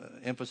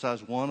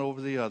emphasize one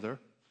over the other.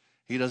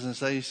 He doesn't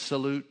say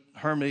salute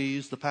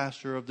Hermes, the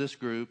pastor of this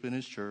group, in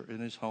his church, in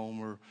his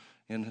home, or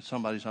in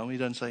somebody's home. He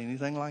doesn't say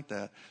anything like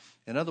that.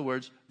 In other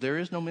words, there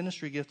is no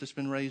ministry gift that's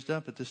been raised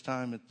up at this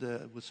time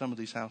with some of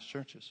these house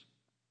churches.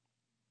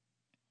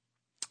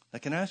 Now,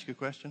 can I ask you a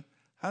question?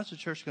 How's the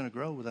church going to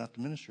grow without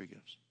the ministry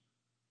gifts?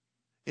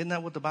 Isn't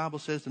that what the Bible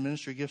says the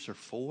ministry gifts are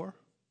for?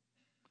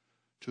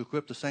 To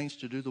equip the saints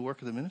to do the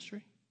work of the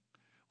ministry?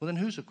 Well, then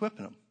who's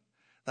equipping them?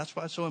 That's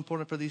why it's so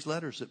important for these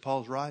letters that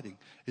Paul's writing.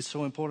 It's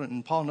so important,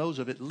 and Paul knows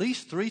of at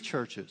least 3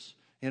 churches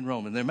in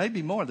Rome. And there may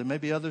be more. There may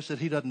be others that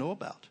he doesn't know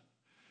about.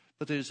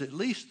 But there's at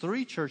least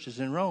 3 churches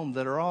in Rome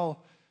that are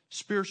all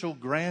spiritual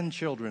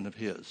grandchildren of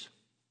his.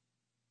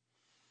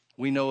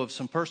 We know of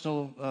some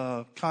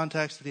personal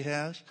contacts that he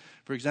has.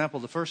 For example,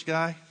 the first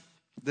guy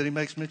that he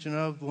makes mention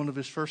of, one of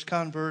his first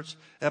converts,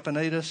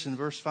 Epaenetus in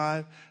verse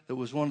 5, that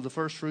was one of the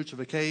first fruits of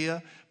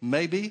Achaia,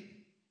 maybe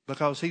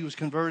because he was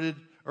converted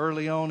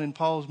early on in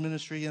Paul's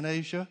ministry in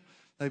Asia.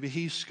 Maybe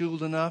he's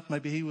schooled enough.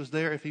 Maybe he was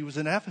there. If he was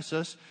in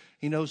Ephesus,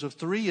 he knows of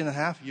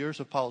 3.5 years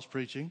of Paul's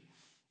preaching.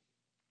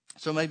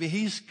 So maybe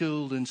he's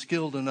schooled and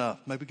skilled enough.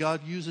 Maybe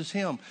God uses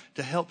him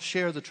to help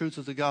share the truth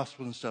of the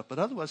gospel and stuff. But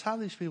otherwise, how are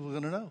these people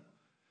going to know?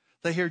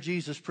 They hear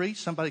Jesus preach,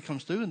 somebody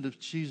comes through and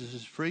Jesus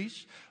is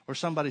preached, or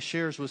somebody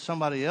shares with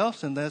somebody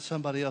else and that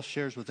somebody else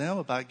shares with them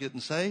about getting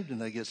saved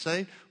and they get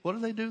saved. What do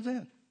they do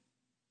then?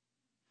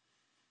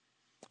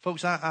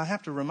 Folks, I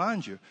have to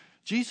remind you,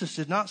 Jesus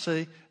did not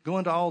say, go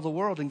into all the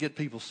world and get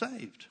people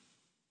saved.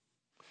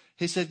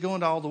 He said, go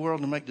into all the world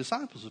and make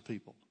disciples of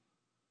people.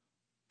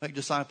 Make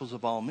disciples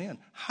of all men.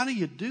 How do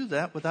you do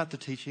that without the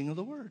teaching of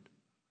the word?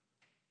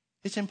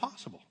 It's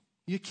impossible.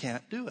 You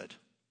can't do it.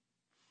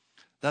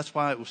 That's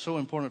why it was so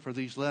important for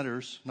these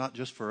letters, not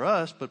just for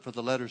us, but for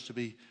the letters to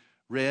be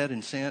read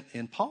and sent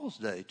in Paul's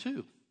day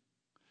too.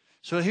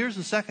 So here's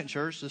the second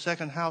church, the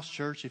second house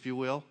church, if you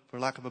will, for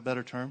lack of a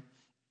better term.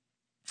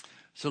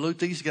 Salute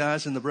these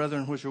guys and the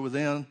brethren which are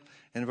within.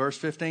 In verse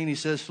 15, he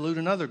says, salute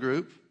another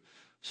group.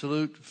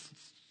 Salute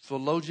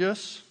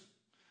Philologus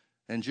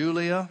and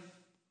Julia,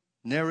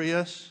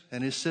 Nereus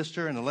and his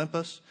sister and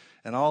Olympus,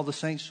 and all the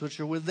saints which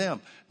are with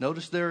them.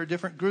 Notice there are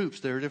different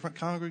groups. There are different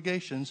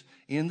congregations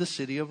in the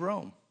city of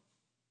Rome.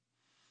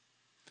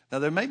 Now,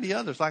 there may be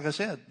others. Like I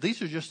said,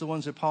 these are just the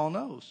ones that Paul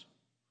knows.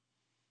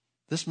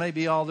 This may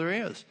be all there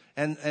is.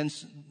 And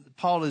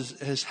Paul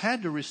has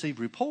had to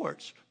receive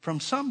reports from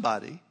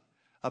somebody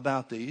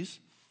about these,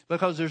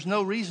 because there's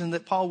no reason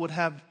that Paul would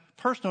have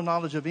personal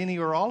knowledge of any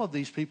or all of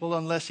these people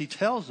unless he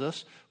tells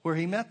us where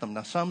he met them.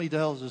 Now, some he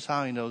tells us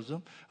how he knows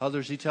them.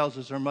 Others he tells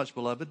us they're much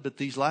beloved. But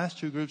these last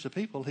 2 groups of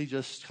people, he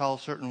just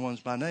calls certain ones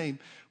by name,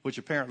 which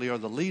apparently are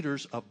the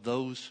leaders of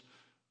those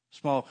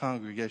small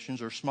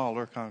congregations, or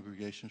smaller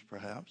congregations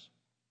perhaps.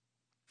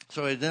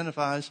 So he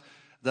identifies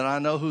that I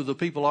know who the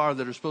people are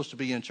that are supposed to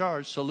be in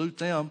charge. Salute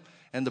them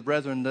and the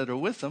brethren that are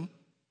with them.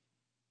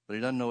 But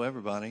he doesn't know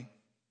everybody.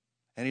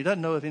 And he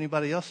doesn't know if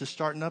anybody else is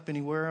starting up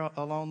anywhere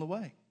along the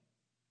way.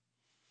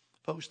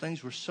 Folks,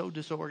 things were so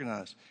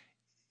disorganized.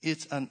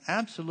 It's an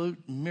absolute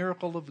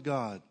miracle of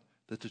God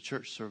that the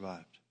church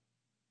survived.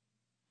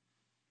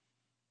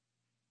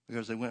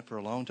 Because they went for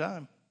a long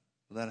time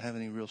without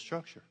having any real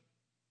structure.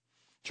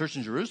 Church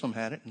in Jerusalem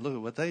had it, and look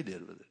at what they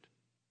did with it.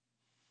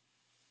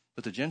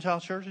 But the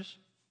Gentile churches,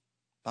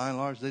 by and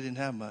large, they didn't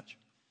have much.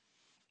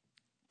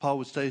 Paul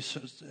would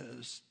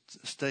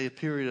stay a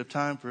period of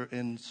time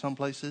in some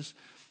places.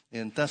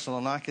 In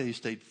Thessalonica, he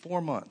stayed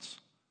 4 months.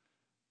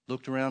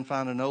 Looked around,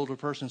 found an older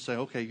person, and say,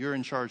 okay, you're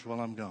in charge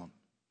while I'm gone.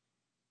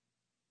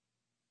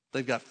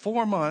 They've got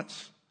 4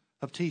 months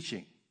of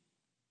teaching.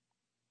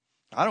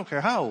 I don't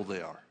care how old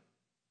they are.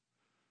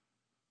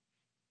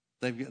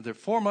 They're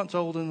 4 months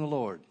old in the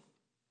Lord.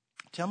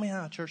 Tell me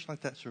how a church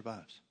like that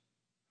survives.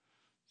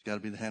 It's got to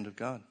be the hand of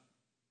God.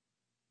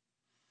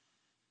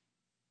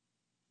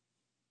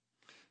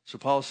 So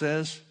Paul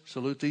says,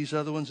 salute these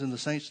other ones and the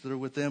saints that are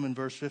with them in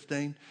verse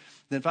 15.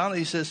 Then finally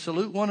he says,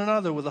 salute one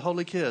another with a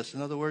holy kiss.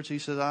 In other words, he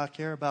says, I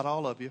care about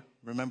all of you.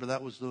 Remember,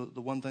 that was the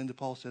one thing that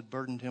Paul said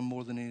burdened him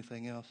more than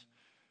anything else.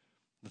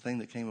 The thing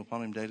that came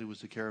upon him daily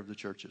was the care of the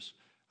churches.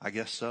 I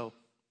guess so.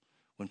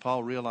 When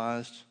Paul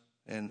realized,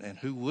 and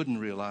who wouldn't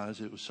realize,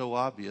 it was so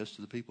obvious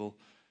to the people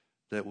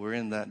that were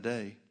in that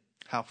day,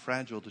 how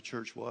fragile the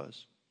church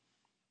was,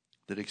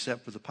 that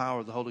except for the power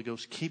of the Holy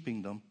Ghost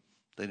keeping them,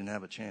 they didn't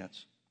have a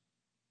chance.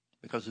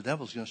 Because the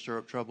devil's going to stir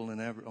up trouble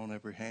on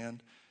every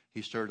hand.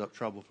 He stirred up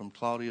trouble from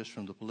Claudius,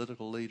 from the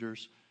political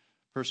leaders,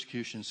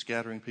 persecution,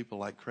 scattering people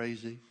like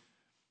crazy.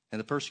 And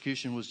the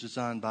persecution was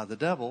designed by the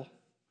devil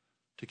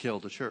to kill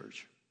the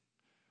church.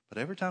 But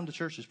every time the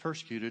church is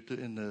persecuted,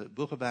 in the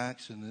book of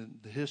Acts and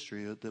the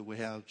history that we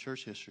have,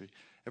 church history,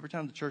 every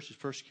time the church is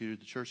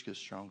persecuted, the church gets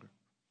stronger.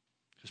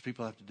 Because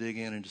people have to dig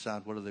in and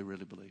decide, what do they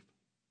really believe?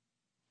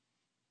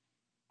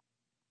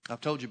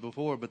 I've told you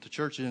before, but the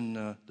churches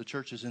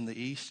in the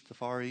East, the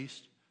Far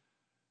East,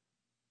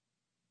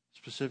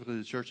 specifically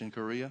the church in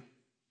Korea,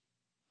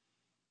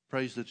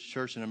 prays that the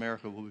church in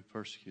America will be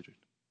persecuted.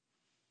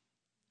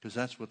 Because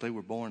that's what they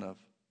were born of.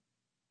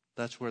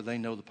 That's where they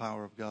know the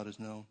power of God is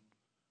known.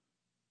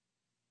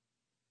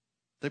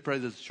 They pray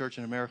that the church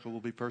in America will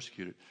be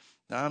persecuted.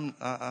 Now,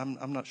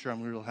 I'm not sure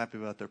I'm real happy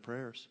about their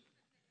prayers.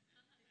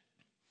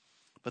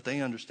 But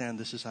they understand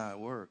this is how it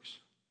works.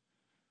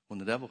 When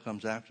the devil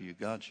comes after you,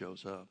 God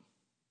shows up.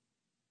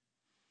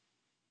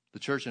 The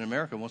church in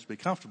America wants to be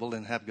comfortable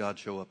and have God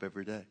show up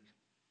every day. And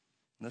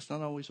that's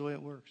not always the way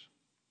it works.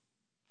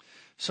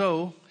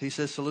 So, he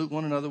says, salute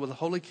one another with a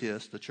holy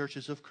kiss. The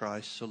churches of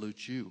Christ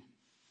salute you.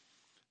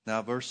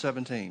 Now, verse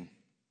 17.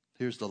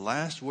 Here's the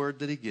last word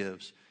that he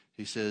gives.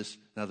 He says,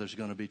 now there's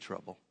going to be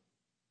trouble.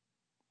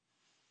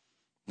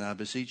 Now I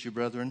beseech you,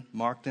 brethren,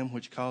 mark them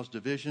which cause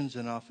divisions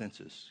and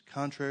offenses,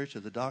 contrary to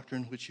the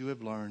doctrine which you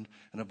have learned,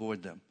 and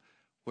avoid them.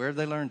 Where have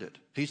they learned it?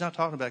 He's not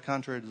talking about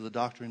contrary to the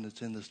doctrine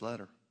that's in this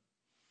letter.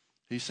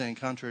 He's saying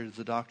contrary to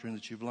the doctrine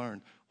that you've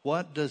learned.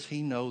 What does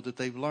he know that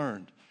they've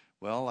learned?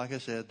 Well, like I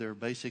said, they're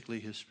basically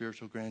his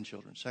spiritual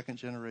grandchildren, second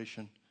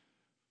generation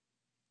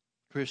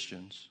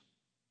Christians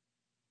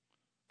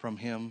from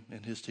him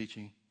and his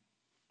teaching.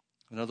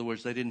 In other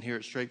words, they didn't hear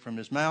it straight from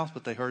his mouth,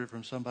 but they heard it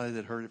from somebody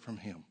that heard it from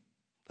him.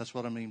 That's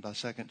what I mean by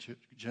second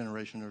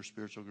generation or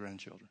spiritual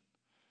grandchildren.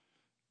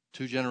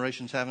 2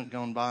 generations haven't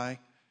gone by,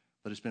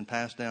 but it's been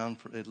passed down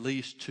for at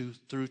least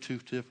through 2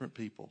 different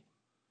people.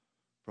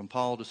 From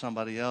Paul to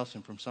somebody else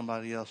and from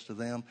somebody else to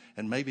them,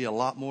 and maybe a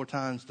lot more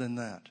times than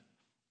that.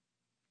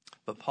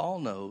 But Paul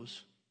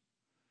knows,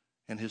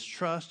 and his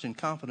trust and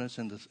confidence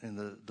in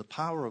the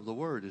power of the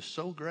word is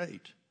so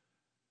great.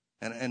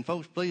 And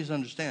folks, please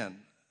understand,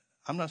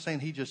 I'm not saying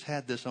he just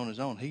had this on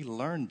his own. He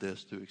learned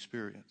this through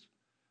experience.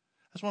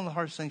 That's one of the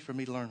hardest things for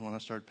me to learn when I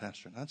started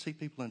pastoring. I'd see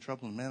people in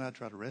trouble, and man, I'd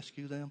try to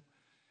rescue them.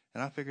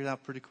 And I figured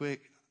out pretty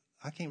quick,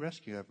 I can't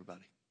rescue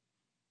everybody.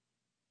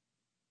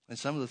 And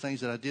some of the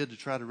things that I did to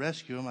try to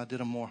rescue them, I did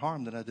them more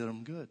harm than I did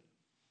them good.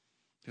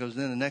 Because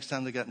then the next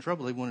time they got in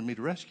trouble, they wanted me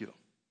to rescue them.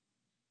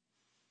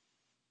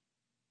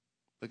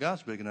 But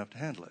God's big enough to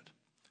handle it.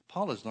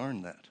 Paul has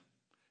learned that.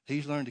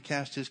 He's learned to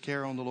cast his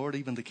care on the Lord,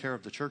 even the care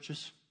of the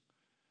churches.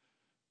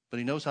 But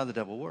he knows how the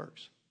devil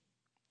works.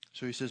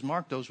 So he says,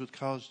 mark those which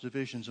cause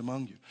divisions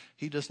among you.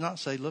 He does not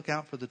say, look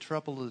out for the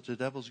trouble that the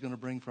devil's going to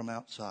bring from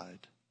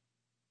outside.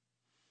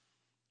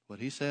 What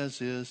he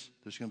says is,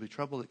 there's going to be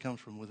trouble that comes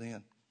from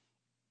within.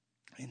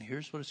 And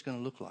here's what it's going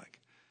to look like.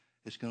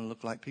 It's going to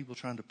look like people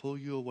trying to pull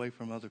you away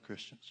from other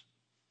Christians.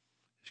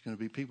 It's going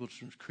to be people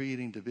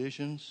creating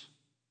divisions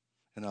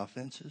and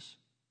offenses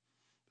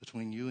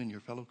between you and your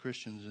fellow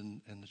Christians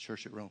in the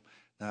church at Rome.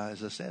 Now,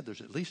 as I said,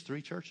 there's at least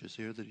 3 churches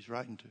here that he's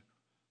writing to,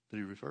 that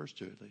he refers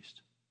to at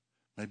least.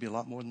 Maybe a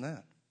lot more than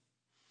that.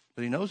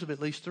 But he knows of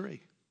at least 3.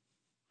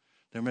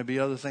 There may be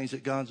other things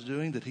that God's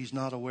doing that he's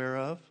not aware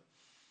of.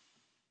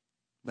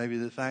 Maybe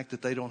the fact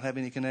that they don't have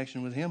any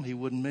connection with him, he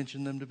wouldn't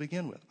mention them to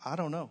begin with. I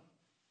don't know.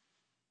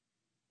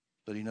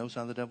 But he knows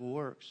how the devil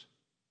works.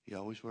 He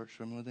always works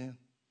from within.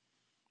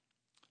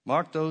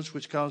 Mark those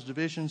which cause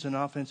divisions and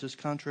offenses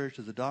contrary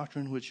to the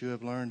doctrine which you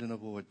have learned, and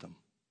avoid them.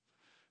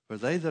 For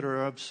they that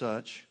are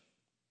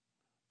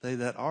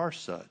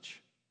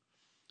such,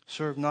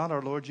 serve not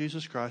our Lord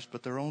Jesus Christ,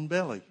 but their own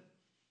belly.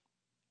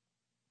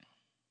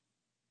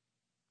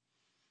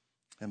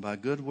 And by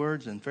good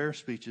words and fair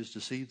speeches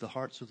deceive the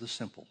hearts of the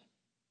simple.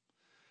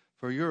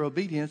 For your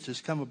obedience is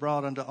come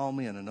abroad unto all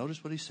men. And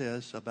notice what he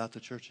says about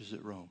the churches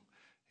at Rome.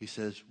 He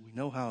says, we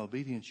know how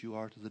obedient you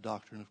are to the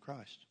doctrine of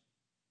Christ.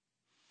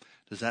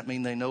 Does that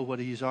mean they know what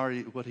he's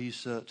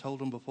told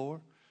them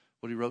before?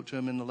 What he wrote to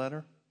them in the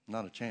letter?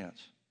 Not a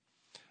chance.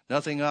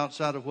 Nothing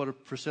outside of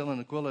what Priscilla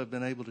and Aquila have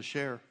been able to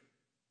share.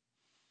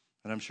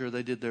 And I'm sure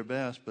they did their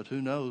best, but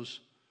who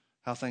knows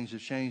how things have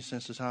changed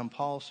since the time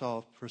Paul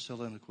saw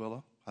Priscilla and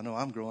Aquila. I know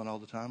I'm growing all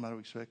the time. I would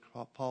expect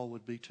Paul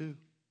would be too.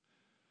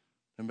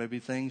 There may be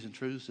things and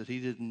truths that he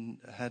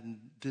didn't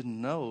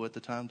know at the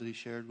time that he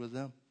shared with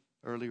them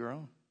earlier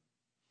on.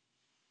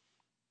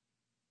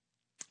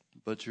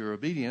 But your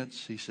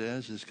obedience, he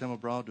says, is come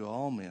abroad to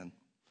all men.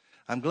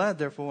 I'm glad,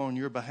 therefore, on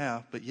your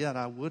behalf, but yet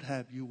I would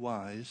have you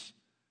wise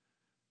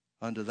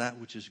unto that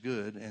which is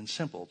good and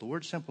simple. The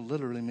word simple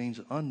literally means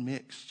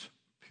unmixed,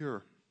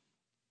 pure.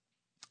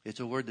 It's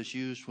a word that's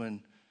used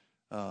when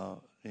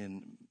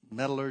in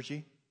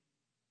metallurgy.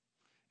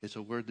 It's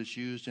a word that's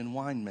used in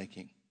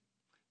winemaking.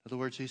 In other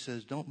words, he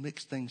says, don't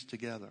mix things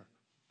together.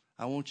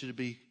 I want you to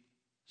be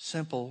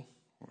simple,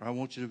 or I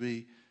want you to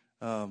be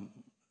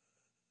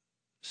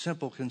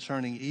simple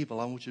concerning evil.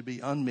 I want you to be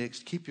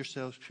unmixed. Keep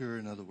yourselves pure,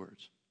 in other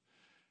words.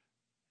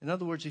 In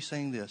other words, he's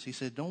saying this. He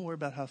said, don't worry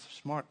about how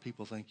smart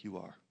people think you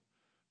are.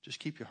 Just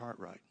keep your heart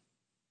right.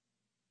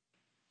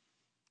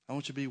 I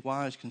want you to be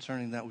wise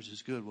concerning that which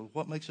is good. Well,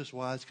 what makes us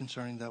wise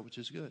concerning that which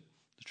is good?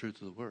 The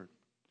truth of the word.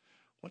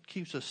 What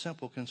keeps us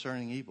simple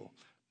concerning evil?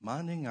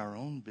 Minding our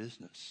own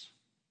business.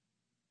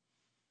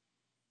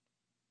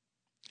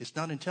 It's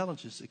not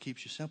intelligence that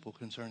keeps you simple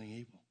concerning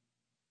evil.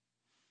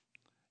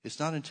 It's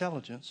not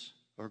intelligence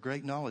or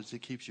great knowledge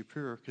that keeps you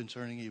pure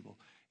concerning evil.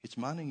 It's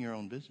minding your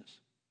own business.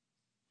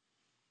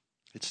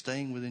 It's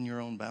staying within your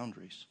own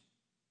boundaries.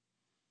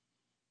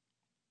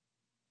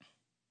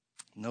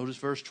 Notice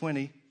verse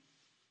 20.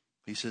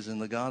 He says,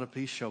 and the God of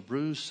peace shall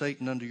bruise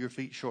Satan under your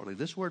feet shortly.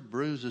 This word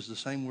bruise is the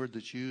same word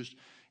that's used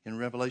in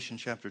Revelation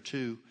chapter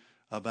 2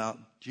 about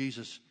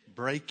Jesus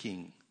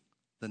breaking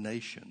the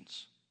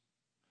nations.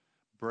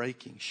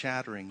 Breaking,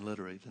 shattering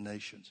literally the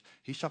nations.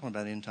 He's talking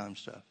about end time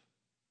stuff.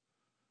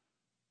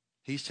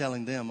 He's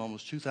telling them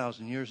almost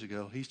 2,000 years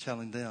ago, he's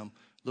telling them,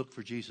 look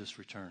for Jesus'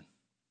 return.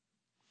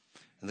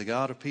 And the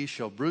God of peace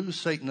shall bruise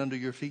Satan under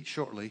your feet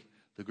shortly.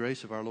 The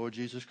grace of our Lord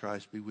Jesus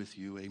Christ be with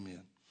you.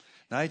 Amen.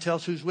 Now he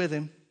tells who's with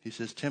him. He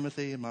says,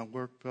 Timothy and my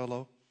work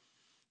fellow,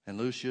 and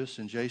Lucius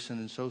and Jason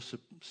and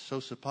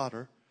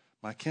Sosipater,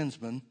 my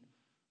kinsmen,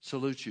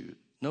 salute you.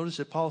 Notice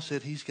that Paul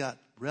said he's got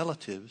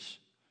relatives,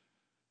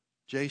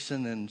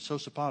 Jason and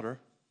Sosipater.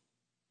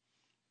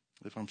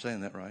 If I'm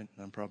saying that right,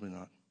 I'm probably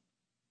not.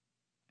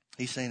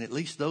 He's saying at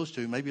least those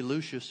two, maybe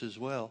Lucius as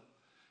well.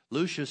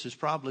 Lucius is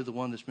probably the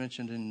one that's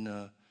mentioned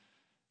in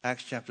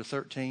Acts chapter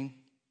 13,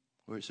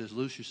 where it says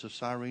Lucius of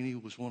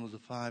Cyrene was one of the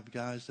 5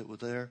 guys that were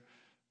there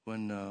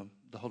when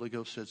the Holy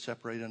Ghost said,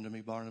 separate unto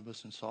me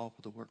Barnabas and Saul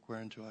for the work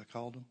whereunto I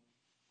called them.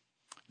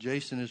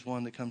 Jason is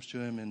one that comes to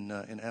him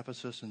in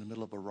Ephesus in the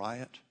middle of a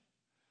riot.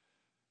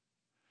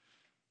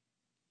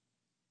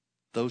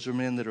 Those are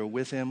men that are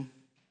with him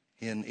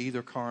in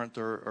either Corinth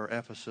or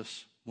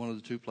Ephesus, one of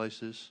the 2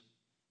 places.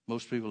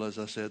 Most people, as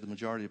I said, the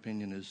majority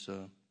opinion is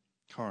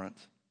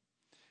Corinth.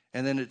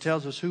 And then it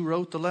tells us who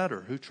wrote the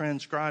letter, who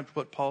transcribed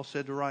what Paul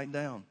said to write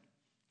down.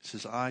 It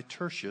says, I,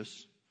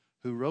 Tertius,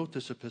 who wrote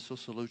this epistle,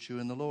 salute you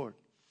in the Lord.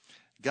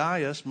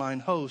 Gaius, mine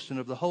host, and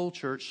of the whole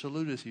church,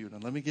 saluteth you. Now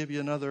let me give you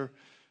another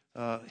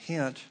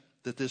hint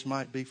that this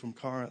might be from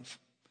Corinth.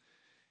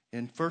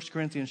 In 1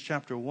 Corinthians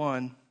chapter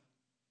 1,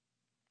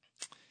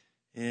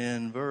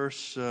 in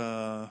verse,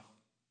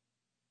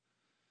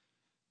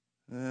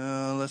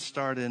 let's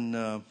start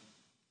in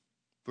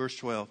verse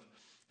 12.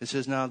 It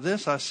says, now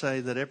this I say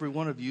that every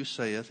one of you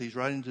saith, he's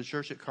writing to the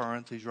church at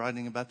Corinth, he's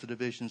writing about the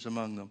divisions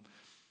among them.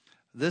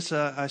 This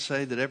I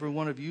say that every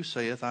one of you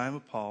saith, I am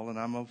of Paul, and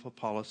I'm of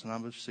Apollos, and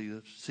I'm of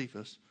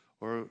Cephas,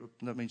 or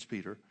that means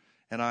Peter,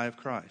 and I of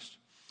Christ.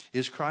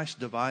 Is Christ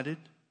divided?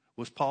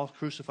 Was Paul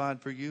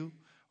crucified for you?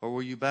 Or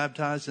were you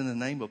baptized in the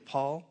name of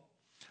Paul?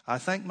 I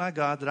thank my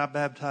God that I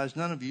baptized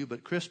none of you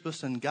but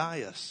Crispus and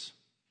Gaius.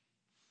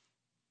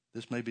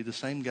 This may be the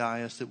same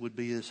Gaius that would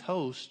be his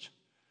host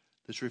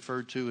that's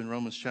referred to in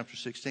Romans chapter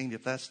 16.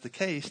 If that's the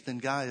case, then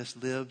Gaius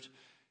lived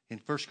in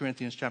 1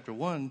 Corinthians chapter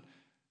 1,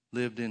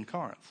 lived in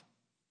Corinth.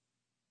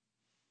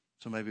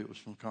 So maybe it was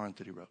from Corinth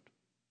that he wrote.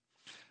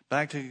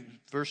 Back to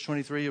verse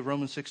 23 of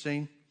Romans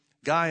 16.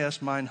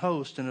 Gaius, mine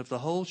host, and of the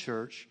whole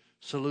church,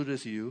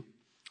 saluteth you.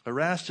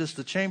 Erastus,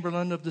 the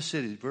chamberlain of the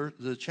city.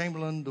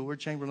 The word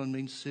chamberlain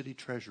means city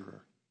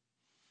treasurer.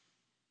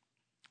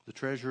 The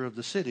treasurer of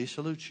the city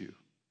salutes you.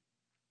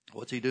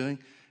 What's he doing?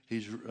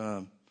 He's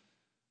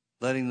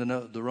letting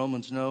the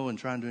Romans know and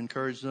trying to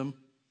encourage them.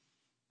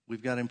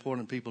 We've got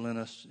important people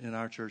in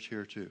our church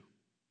here too.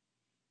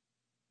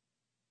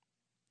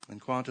 And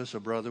Quantus, a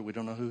brother, we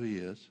don't know who he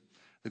is.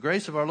 The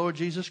grace of our Lord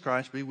Jesus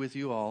Christ be with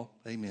you all.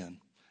 Amen.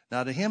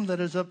 Now to him that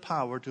is of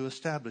power to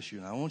establish you.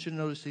 Now I want you to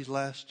notice these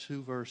last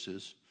 2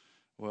 verses.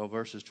 Well,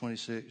 verses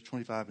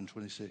 25 and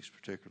 26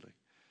 particularly.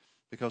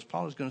 Because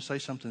Paul is going to say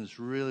something that's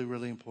really,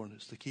 really important.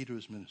 It's the key to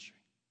his ministry.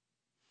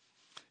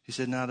 He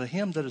said, now to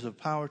him that is of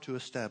power to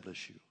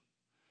establish you.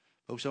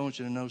 Folks, I want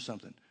you to know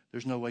something.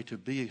 There's no way to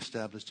be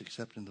established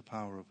except in the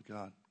power of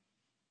God.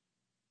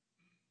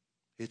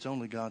 It's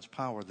only God's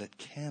power that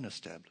can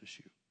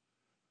establish you.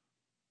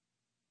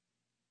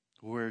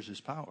 Where's his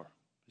power?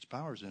 His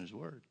power is in his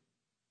word.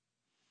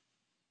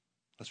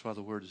 That's why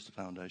the word is the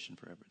foundation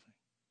for everything.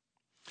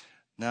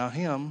 Now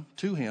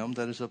to him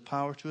that is of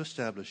power to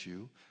establish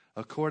you,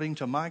 according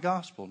to my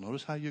gospel.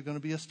 Notice how you're going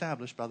to be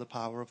established by the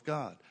power of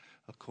God.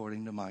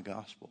 According to my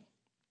gospel.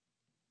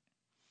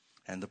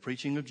 And the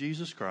preaching of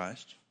Jesus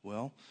Christ.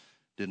 Well,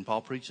 didn't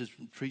Paul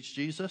preach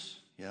Jesus?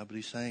 Yeah, but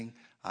he's saying,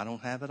 I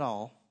don't have it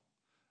all.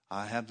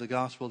 I have the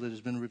gospel that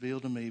has been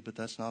revealed to me, but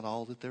that's not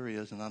all that there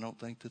is, and I don't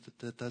think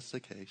that that's the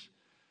case.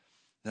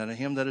 Now to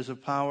him that is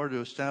of power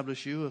to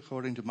establish you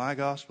according to my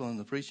gospel and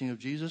the preaching of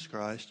Jesus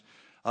Christ,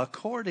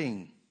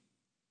 according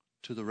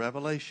to the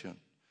revelation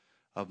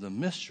of the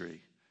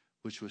mystery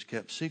which was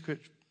kept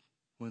secret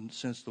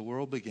since the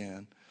world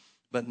began,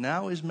 but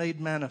now is made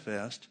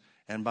manifest,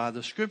 and by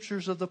the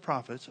scriptures of the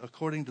prophets,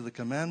 according to the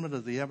commandment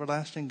of the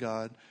everlasting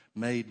God,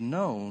 made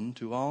known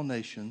to all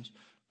nations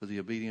for the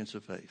obedience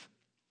of faith.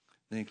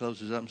 Then he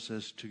closes up and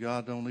says, to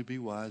God only be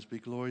wise, be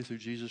glory through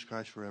Jesus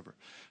Christ forever.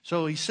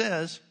 So he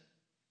says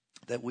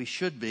that we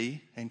should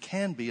be and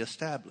can be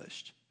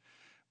established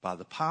by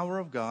the power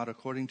of God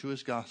according to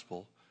his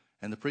gospel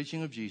and the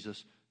preaching of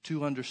Jesus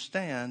to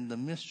understand the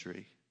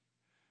mystery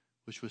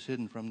which was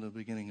hidden from the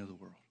beginning of the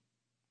world.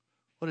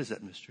 What is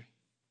that mystery?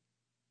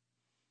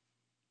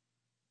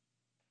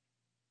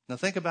 Now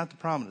think about the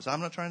prominence.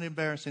 I'm not trying to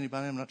embarrass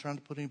anybody. I'm not trying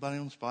to put anybody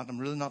on the spot. I'm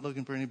really not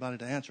looking for anybody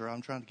to answer.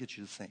 I'm trying to get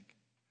you to think.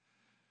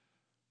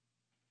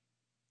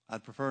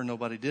 I'd prefer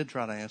nobody did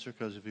try to answer,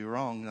 because if you're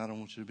wrong, I don't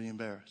want you to be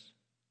embarrassed.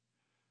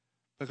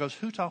 Because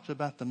who talks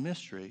about the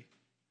mystery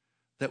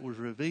that was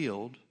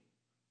revealed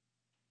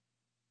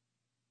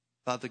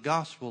by the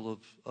gospel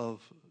of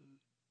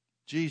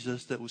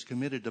Jesus that was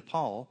committed to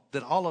Paul,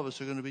 that all of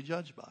us are going to be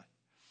judged by?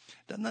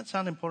 Doesn't that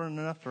sound important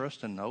enough for us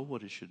to know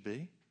what it should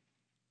be?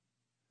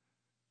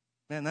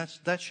 Man,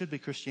 that should be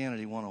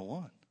Christianity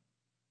 101.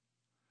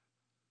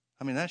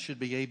 I mean, that should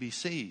be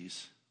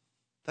ABCs.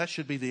 That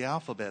should be the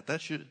alphabet. That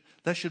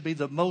should be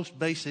the most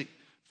basic,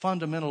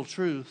 fundamental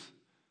truth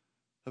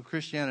of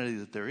Christianity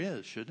that there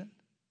is, shouldn't it?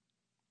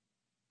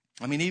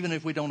 I mean, even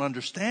if we don't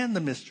understand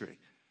the mystery,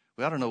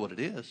 we ought to know what it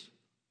is,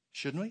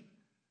 shouldn't we?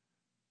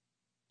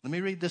 Let me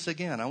read this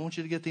again. I want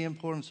you to get the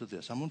importance of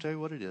this. I'm going to tell you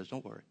what it is.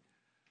 Don't worry.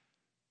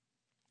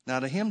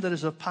 Now, to him that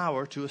is of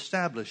power to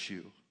establish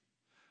you,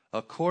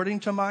 according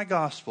to my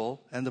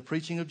gospel and the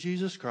preaching of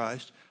Jesus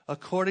Christ,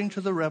 according to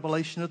the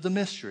revelation of the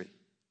mystery,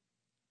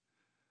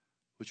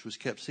 which was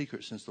kept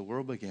secret since the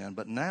world began,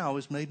 but now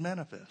is made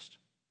manifest.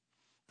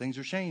 Things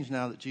are changed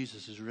now that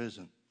Jesus is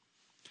risen.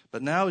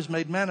 But now is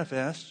made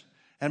manifest,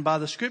 and by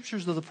the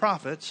scriptures of the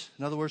prophets,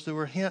 in other words, there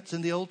were hints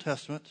in the Old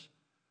Testament,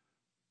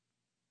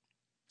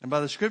 and by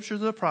the scriptures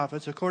of the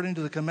prophets, according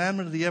to the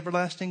commandment of the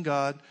everlasting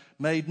God,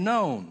 made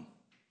known.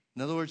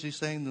 In other words, he's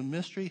saying the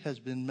mystery has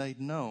been made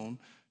known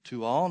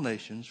to all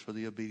nations for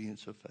the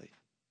obedience of faith.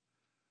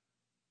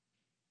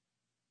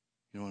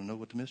 You want to know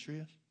what the mystery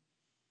is?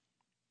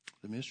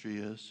 The mystery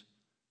is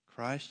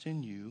Christ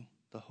in you,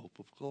 the hope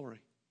of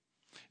glory.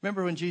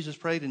 Remember when Jesus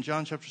prayed in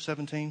John chapter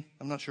 17?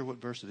 I'm not sure what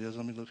verse it is.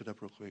 Let me look it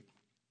up real quick.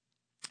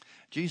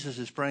 Jesus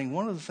is praying.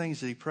 One of the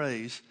things that he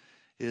prays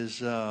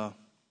is in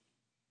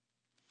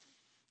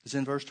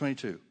verse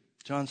 22.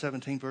 John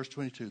 17, verse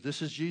 22.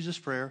 This is Jesus'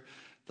 prayer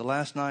the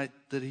last night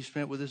that he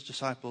spent with his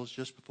disciples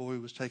just before he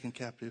was taken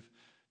captive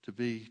to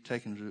be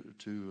taken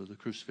to the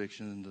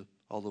crucifixion and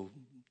all the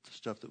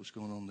stuff that was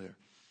going on there.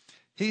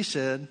 He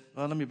said,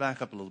 well, let me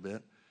back up a little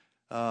bit.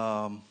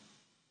 Let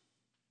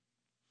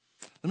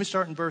me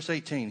start in verse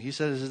 18. He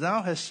says, as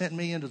thou hast sent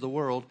me into the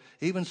world,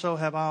 even so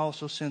have I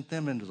also sent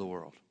them into the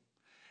world.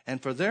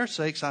 And for their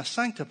sakes I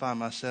sanctify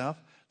myself,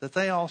 that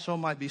they also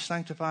might be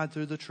sanctified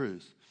through the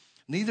truth.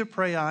 Neither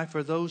pray I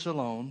for those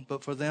alone,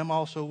 but for them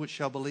also which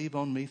shall believe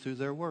on me through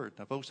their word.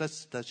 Now, folks,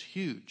 that's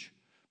huge.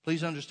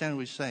 Please understand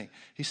what he's saying.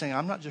 He's saying,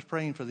 I'm not just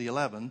praying for the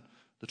 11,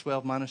 the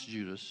 12 minus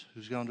Judas,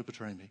 who's going to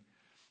betray me.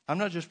 I'm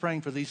not just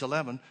praying for these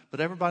 11, but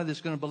everybody that's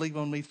going to believe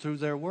on me through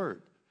their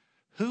word.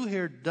 Who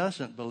here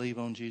doesn't believe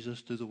on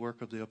Jesus through the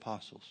work of the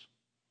apostles?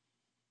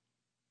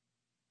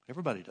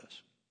 Everybody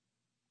does.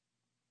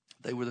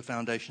 They were the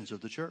foundations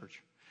of the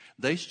church.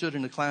 They stood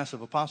in the class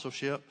of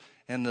apostleship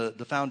and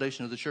the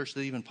foundation of the church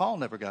that even Paul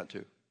never got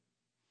to.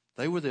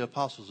 They were the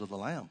apostles of the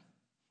Lamb.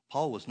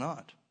 Paul was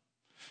not.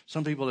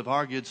 Some people have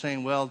argued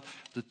saying, well,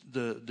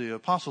 the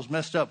apostles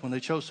messed up when they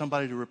chose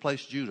somebody to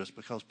replace Judas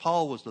because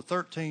Paul was the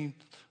 13th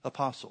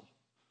apostle.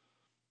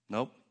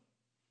 Nope.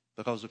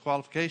 Because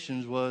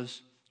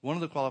one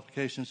of the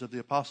qualifications of the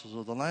apostles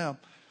of the Lamb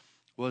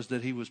was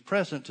that he was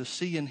present to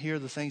see and hear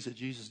the things that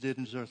Jesus did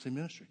in his earthly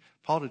ministry.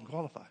 Paul didn't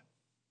qualify.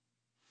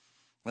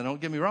 Now,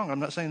 don't get me wrong. I'm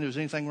not saying there's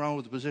anything wrong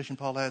with the position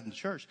Paul had in the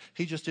church.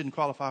 He just didn't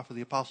qualify for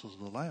the apostles of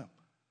the Lamb,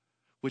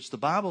 which the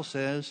Bible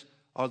says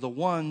are the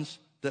ones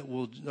that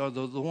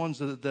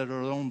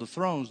are on the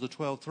thrones, the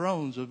 12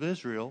 thrones of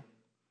Israel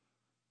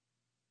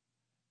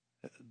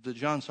that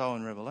John saw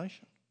in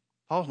Revelation.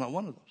 Paul's not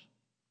one of those.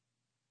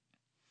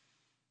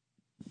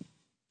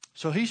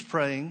 So he's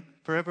praying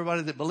for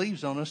everybody that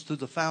believes on us through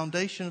the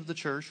foundation of the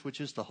church,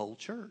 which is the whole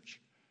church.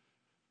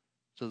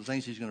 So the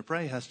things he's going to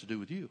pray has to do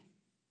with you.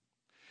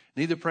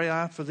 Neither pray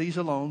I for these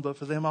alone, but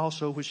for them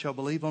also which shall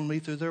believe on me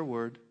through their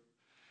word,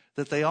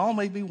 that they all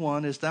may be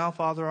one, as thou,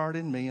 Father, art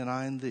in me, and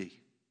I in thee.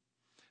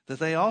 That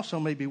they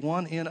also may be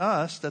one in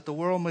us, that the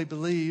world may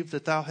believe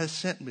that thou hast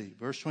sent me.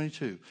 Verse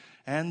 22.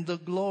 And the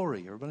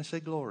glory, everybody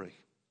say glory.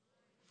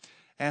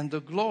 And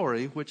the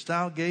glory which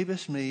thou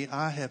gavest me,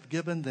 I have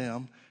given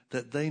them,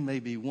 that they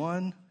may be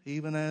one,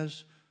 even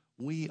as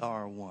we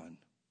are one.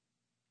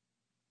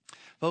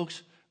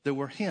 Folks, there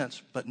were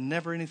hints, but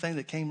never anything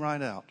that came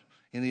right out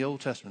in the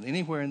Old Testament,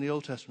 anywhere in the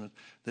Old Testament,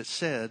 that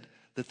said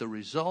that the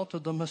result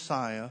of the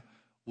Messiah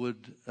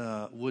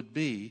would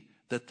be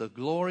that the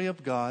glory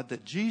of God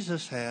that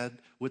Jesus had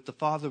with the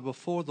Father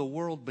before the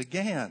world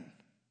began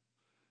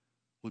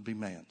would be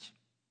man's.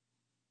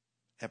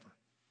 Ever.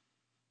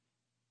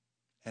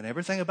 And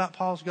everything about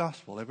Paul's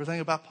gospel, everything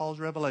about Paul's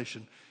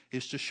revelation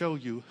is to show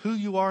you who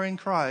you are in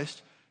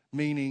Christ,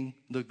 meaning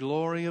the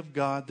glory of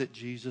God that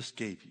Jesus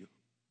gave you.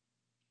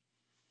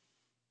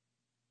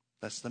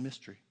 That's the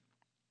mystery.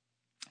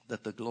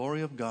 That the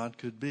glory of God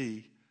could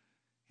be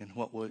in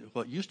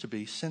what used to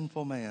be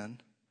sinful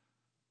man,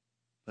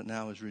 but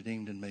now is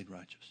redeemed and made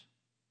righteous.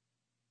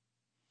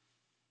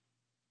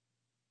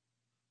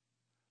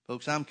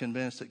 Folks, I'm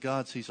convinced that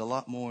God sees a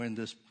lot more in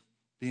this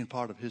being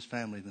part of his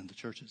family than the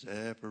church has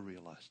ever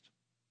realized.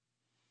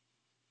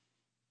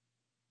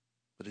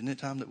 But isn't it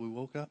time that we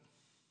woke up?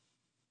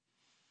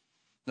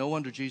 No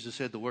wonder Jesus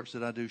said, the works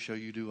that I do shall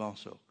you do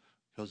also.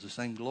 Because the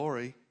same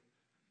glory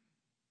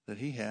that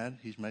he had,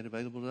 he's made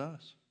available to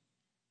us.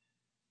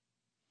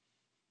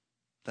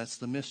 That's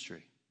the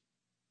mystery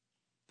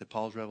that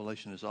Paul's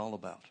revelation is all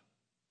about.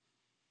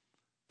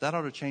 That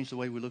ought to change the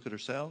way we look at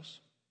ourselves.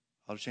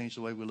 Ought to change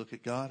the way we look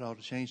at God. Ought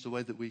to change the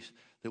way that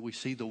we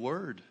see the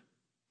Word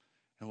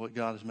and what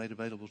God has made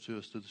available to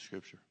us through the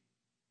Scripture.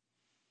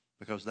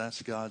 Because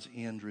that's God's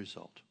end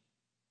result.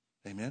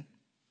 Amen?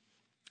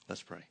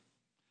 Let's pray.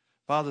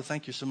 Father,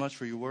 thank you so much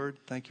for your word.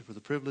 Thank you for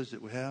the privilege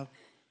that we have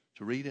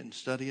to read it and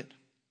study it.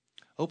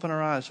 Open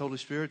our eyes, Holy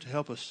Spirit, to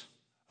help us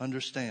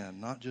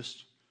understand, not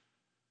just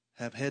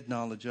have head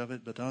knowledge of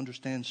it, but to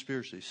understand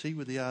spiritually. See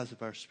with the eyes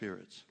of our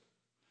spirits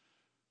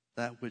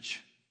that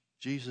which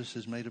Jesus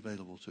has made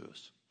available to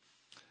us.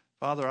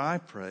 Father, I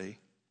pray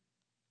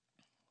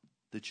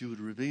that you would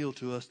reveal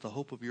to us the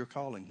hope of your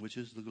calling, which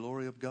is the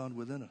glory of God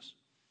within us.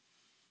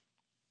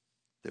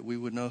 That we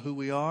would know who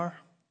we are,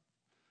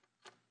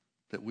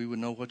 that we would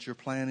know what your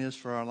plan is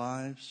for our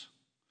lives,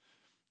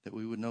 that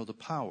we would know the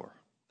power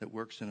that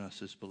works in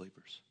us as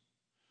believers,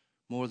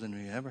 more than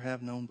we ever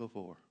have known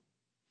before.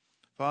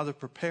 Father,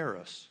 prepare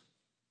us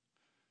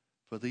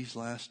for these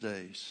last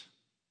days,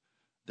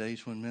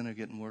 days when men are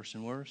getting worse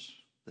and worse,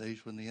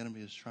 days when the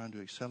enemy is trying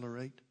to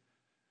accelerate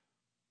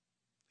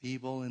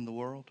evil in the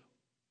world,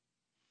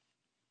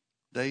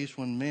 days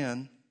when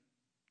men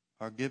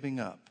are giving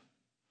up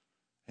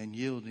and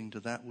yielding to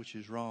that which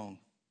is wrong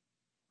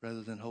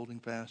rather than holding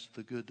fast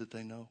to the good that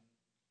they know.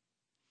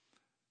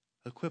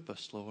 Equip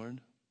us, Lord,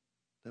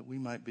 that we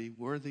might be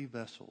worthy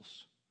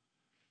vessels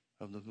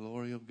of the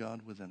glory of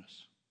God within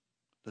us,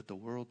 that the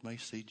world may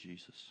see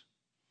Jesus.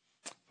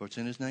 For it's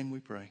in his name we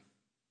pray.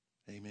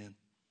 Amen.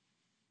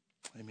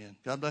 Amen.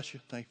 God bless you.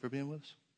 Thank you for being with us.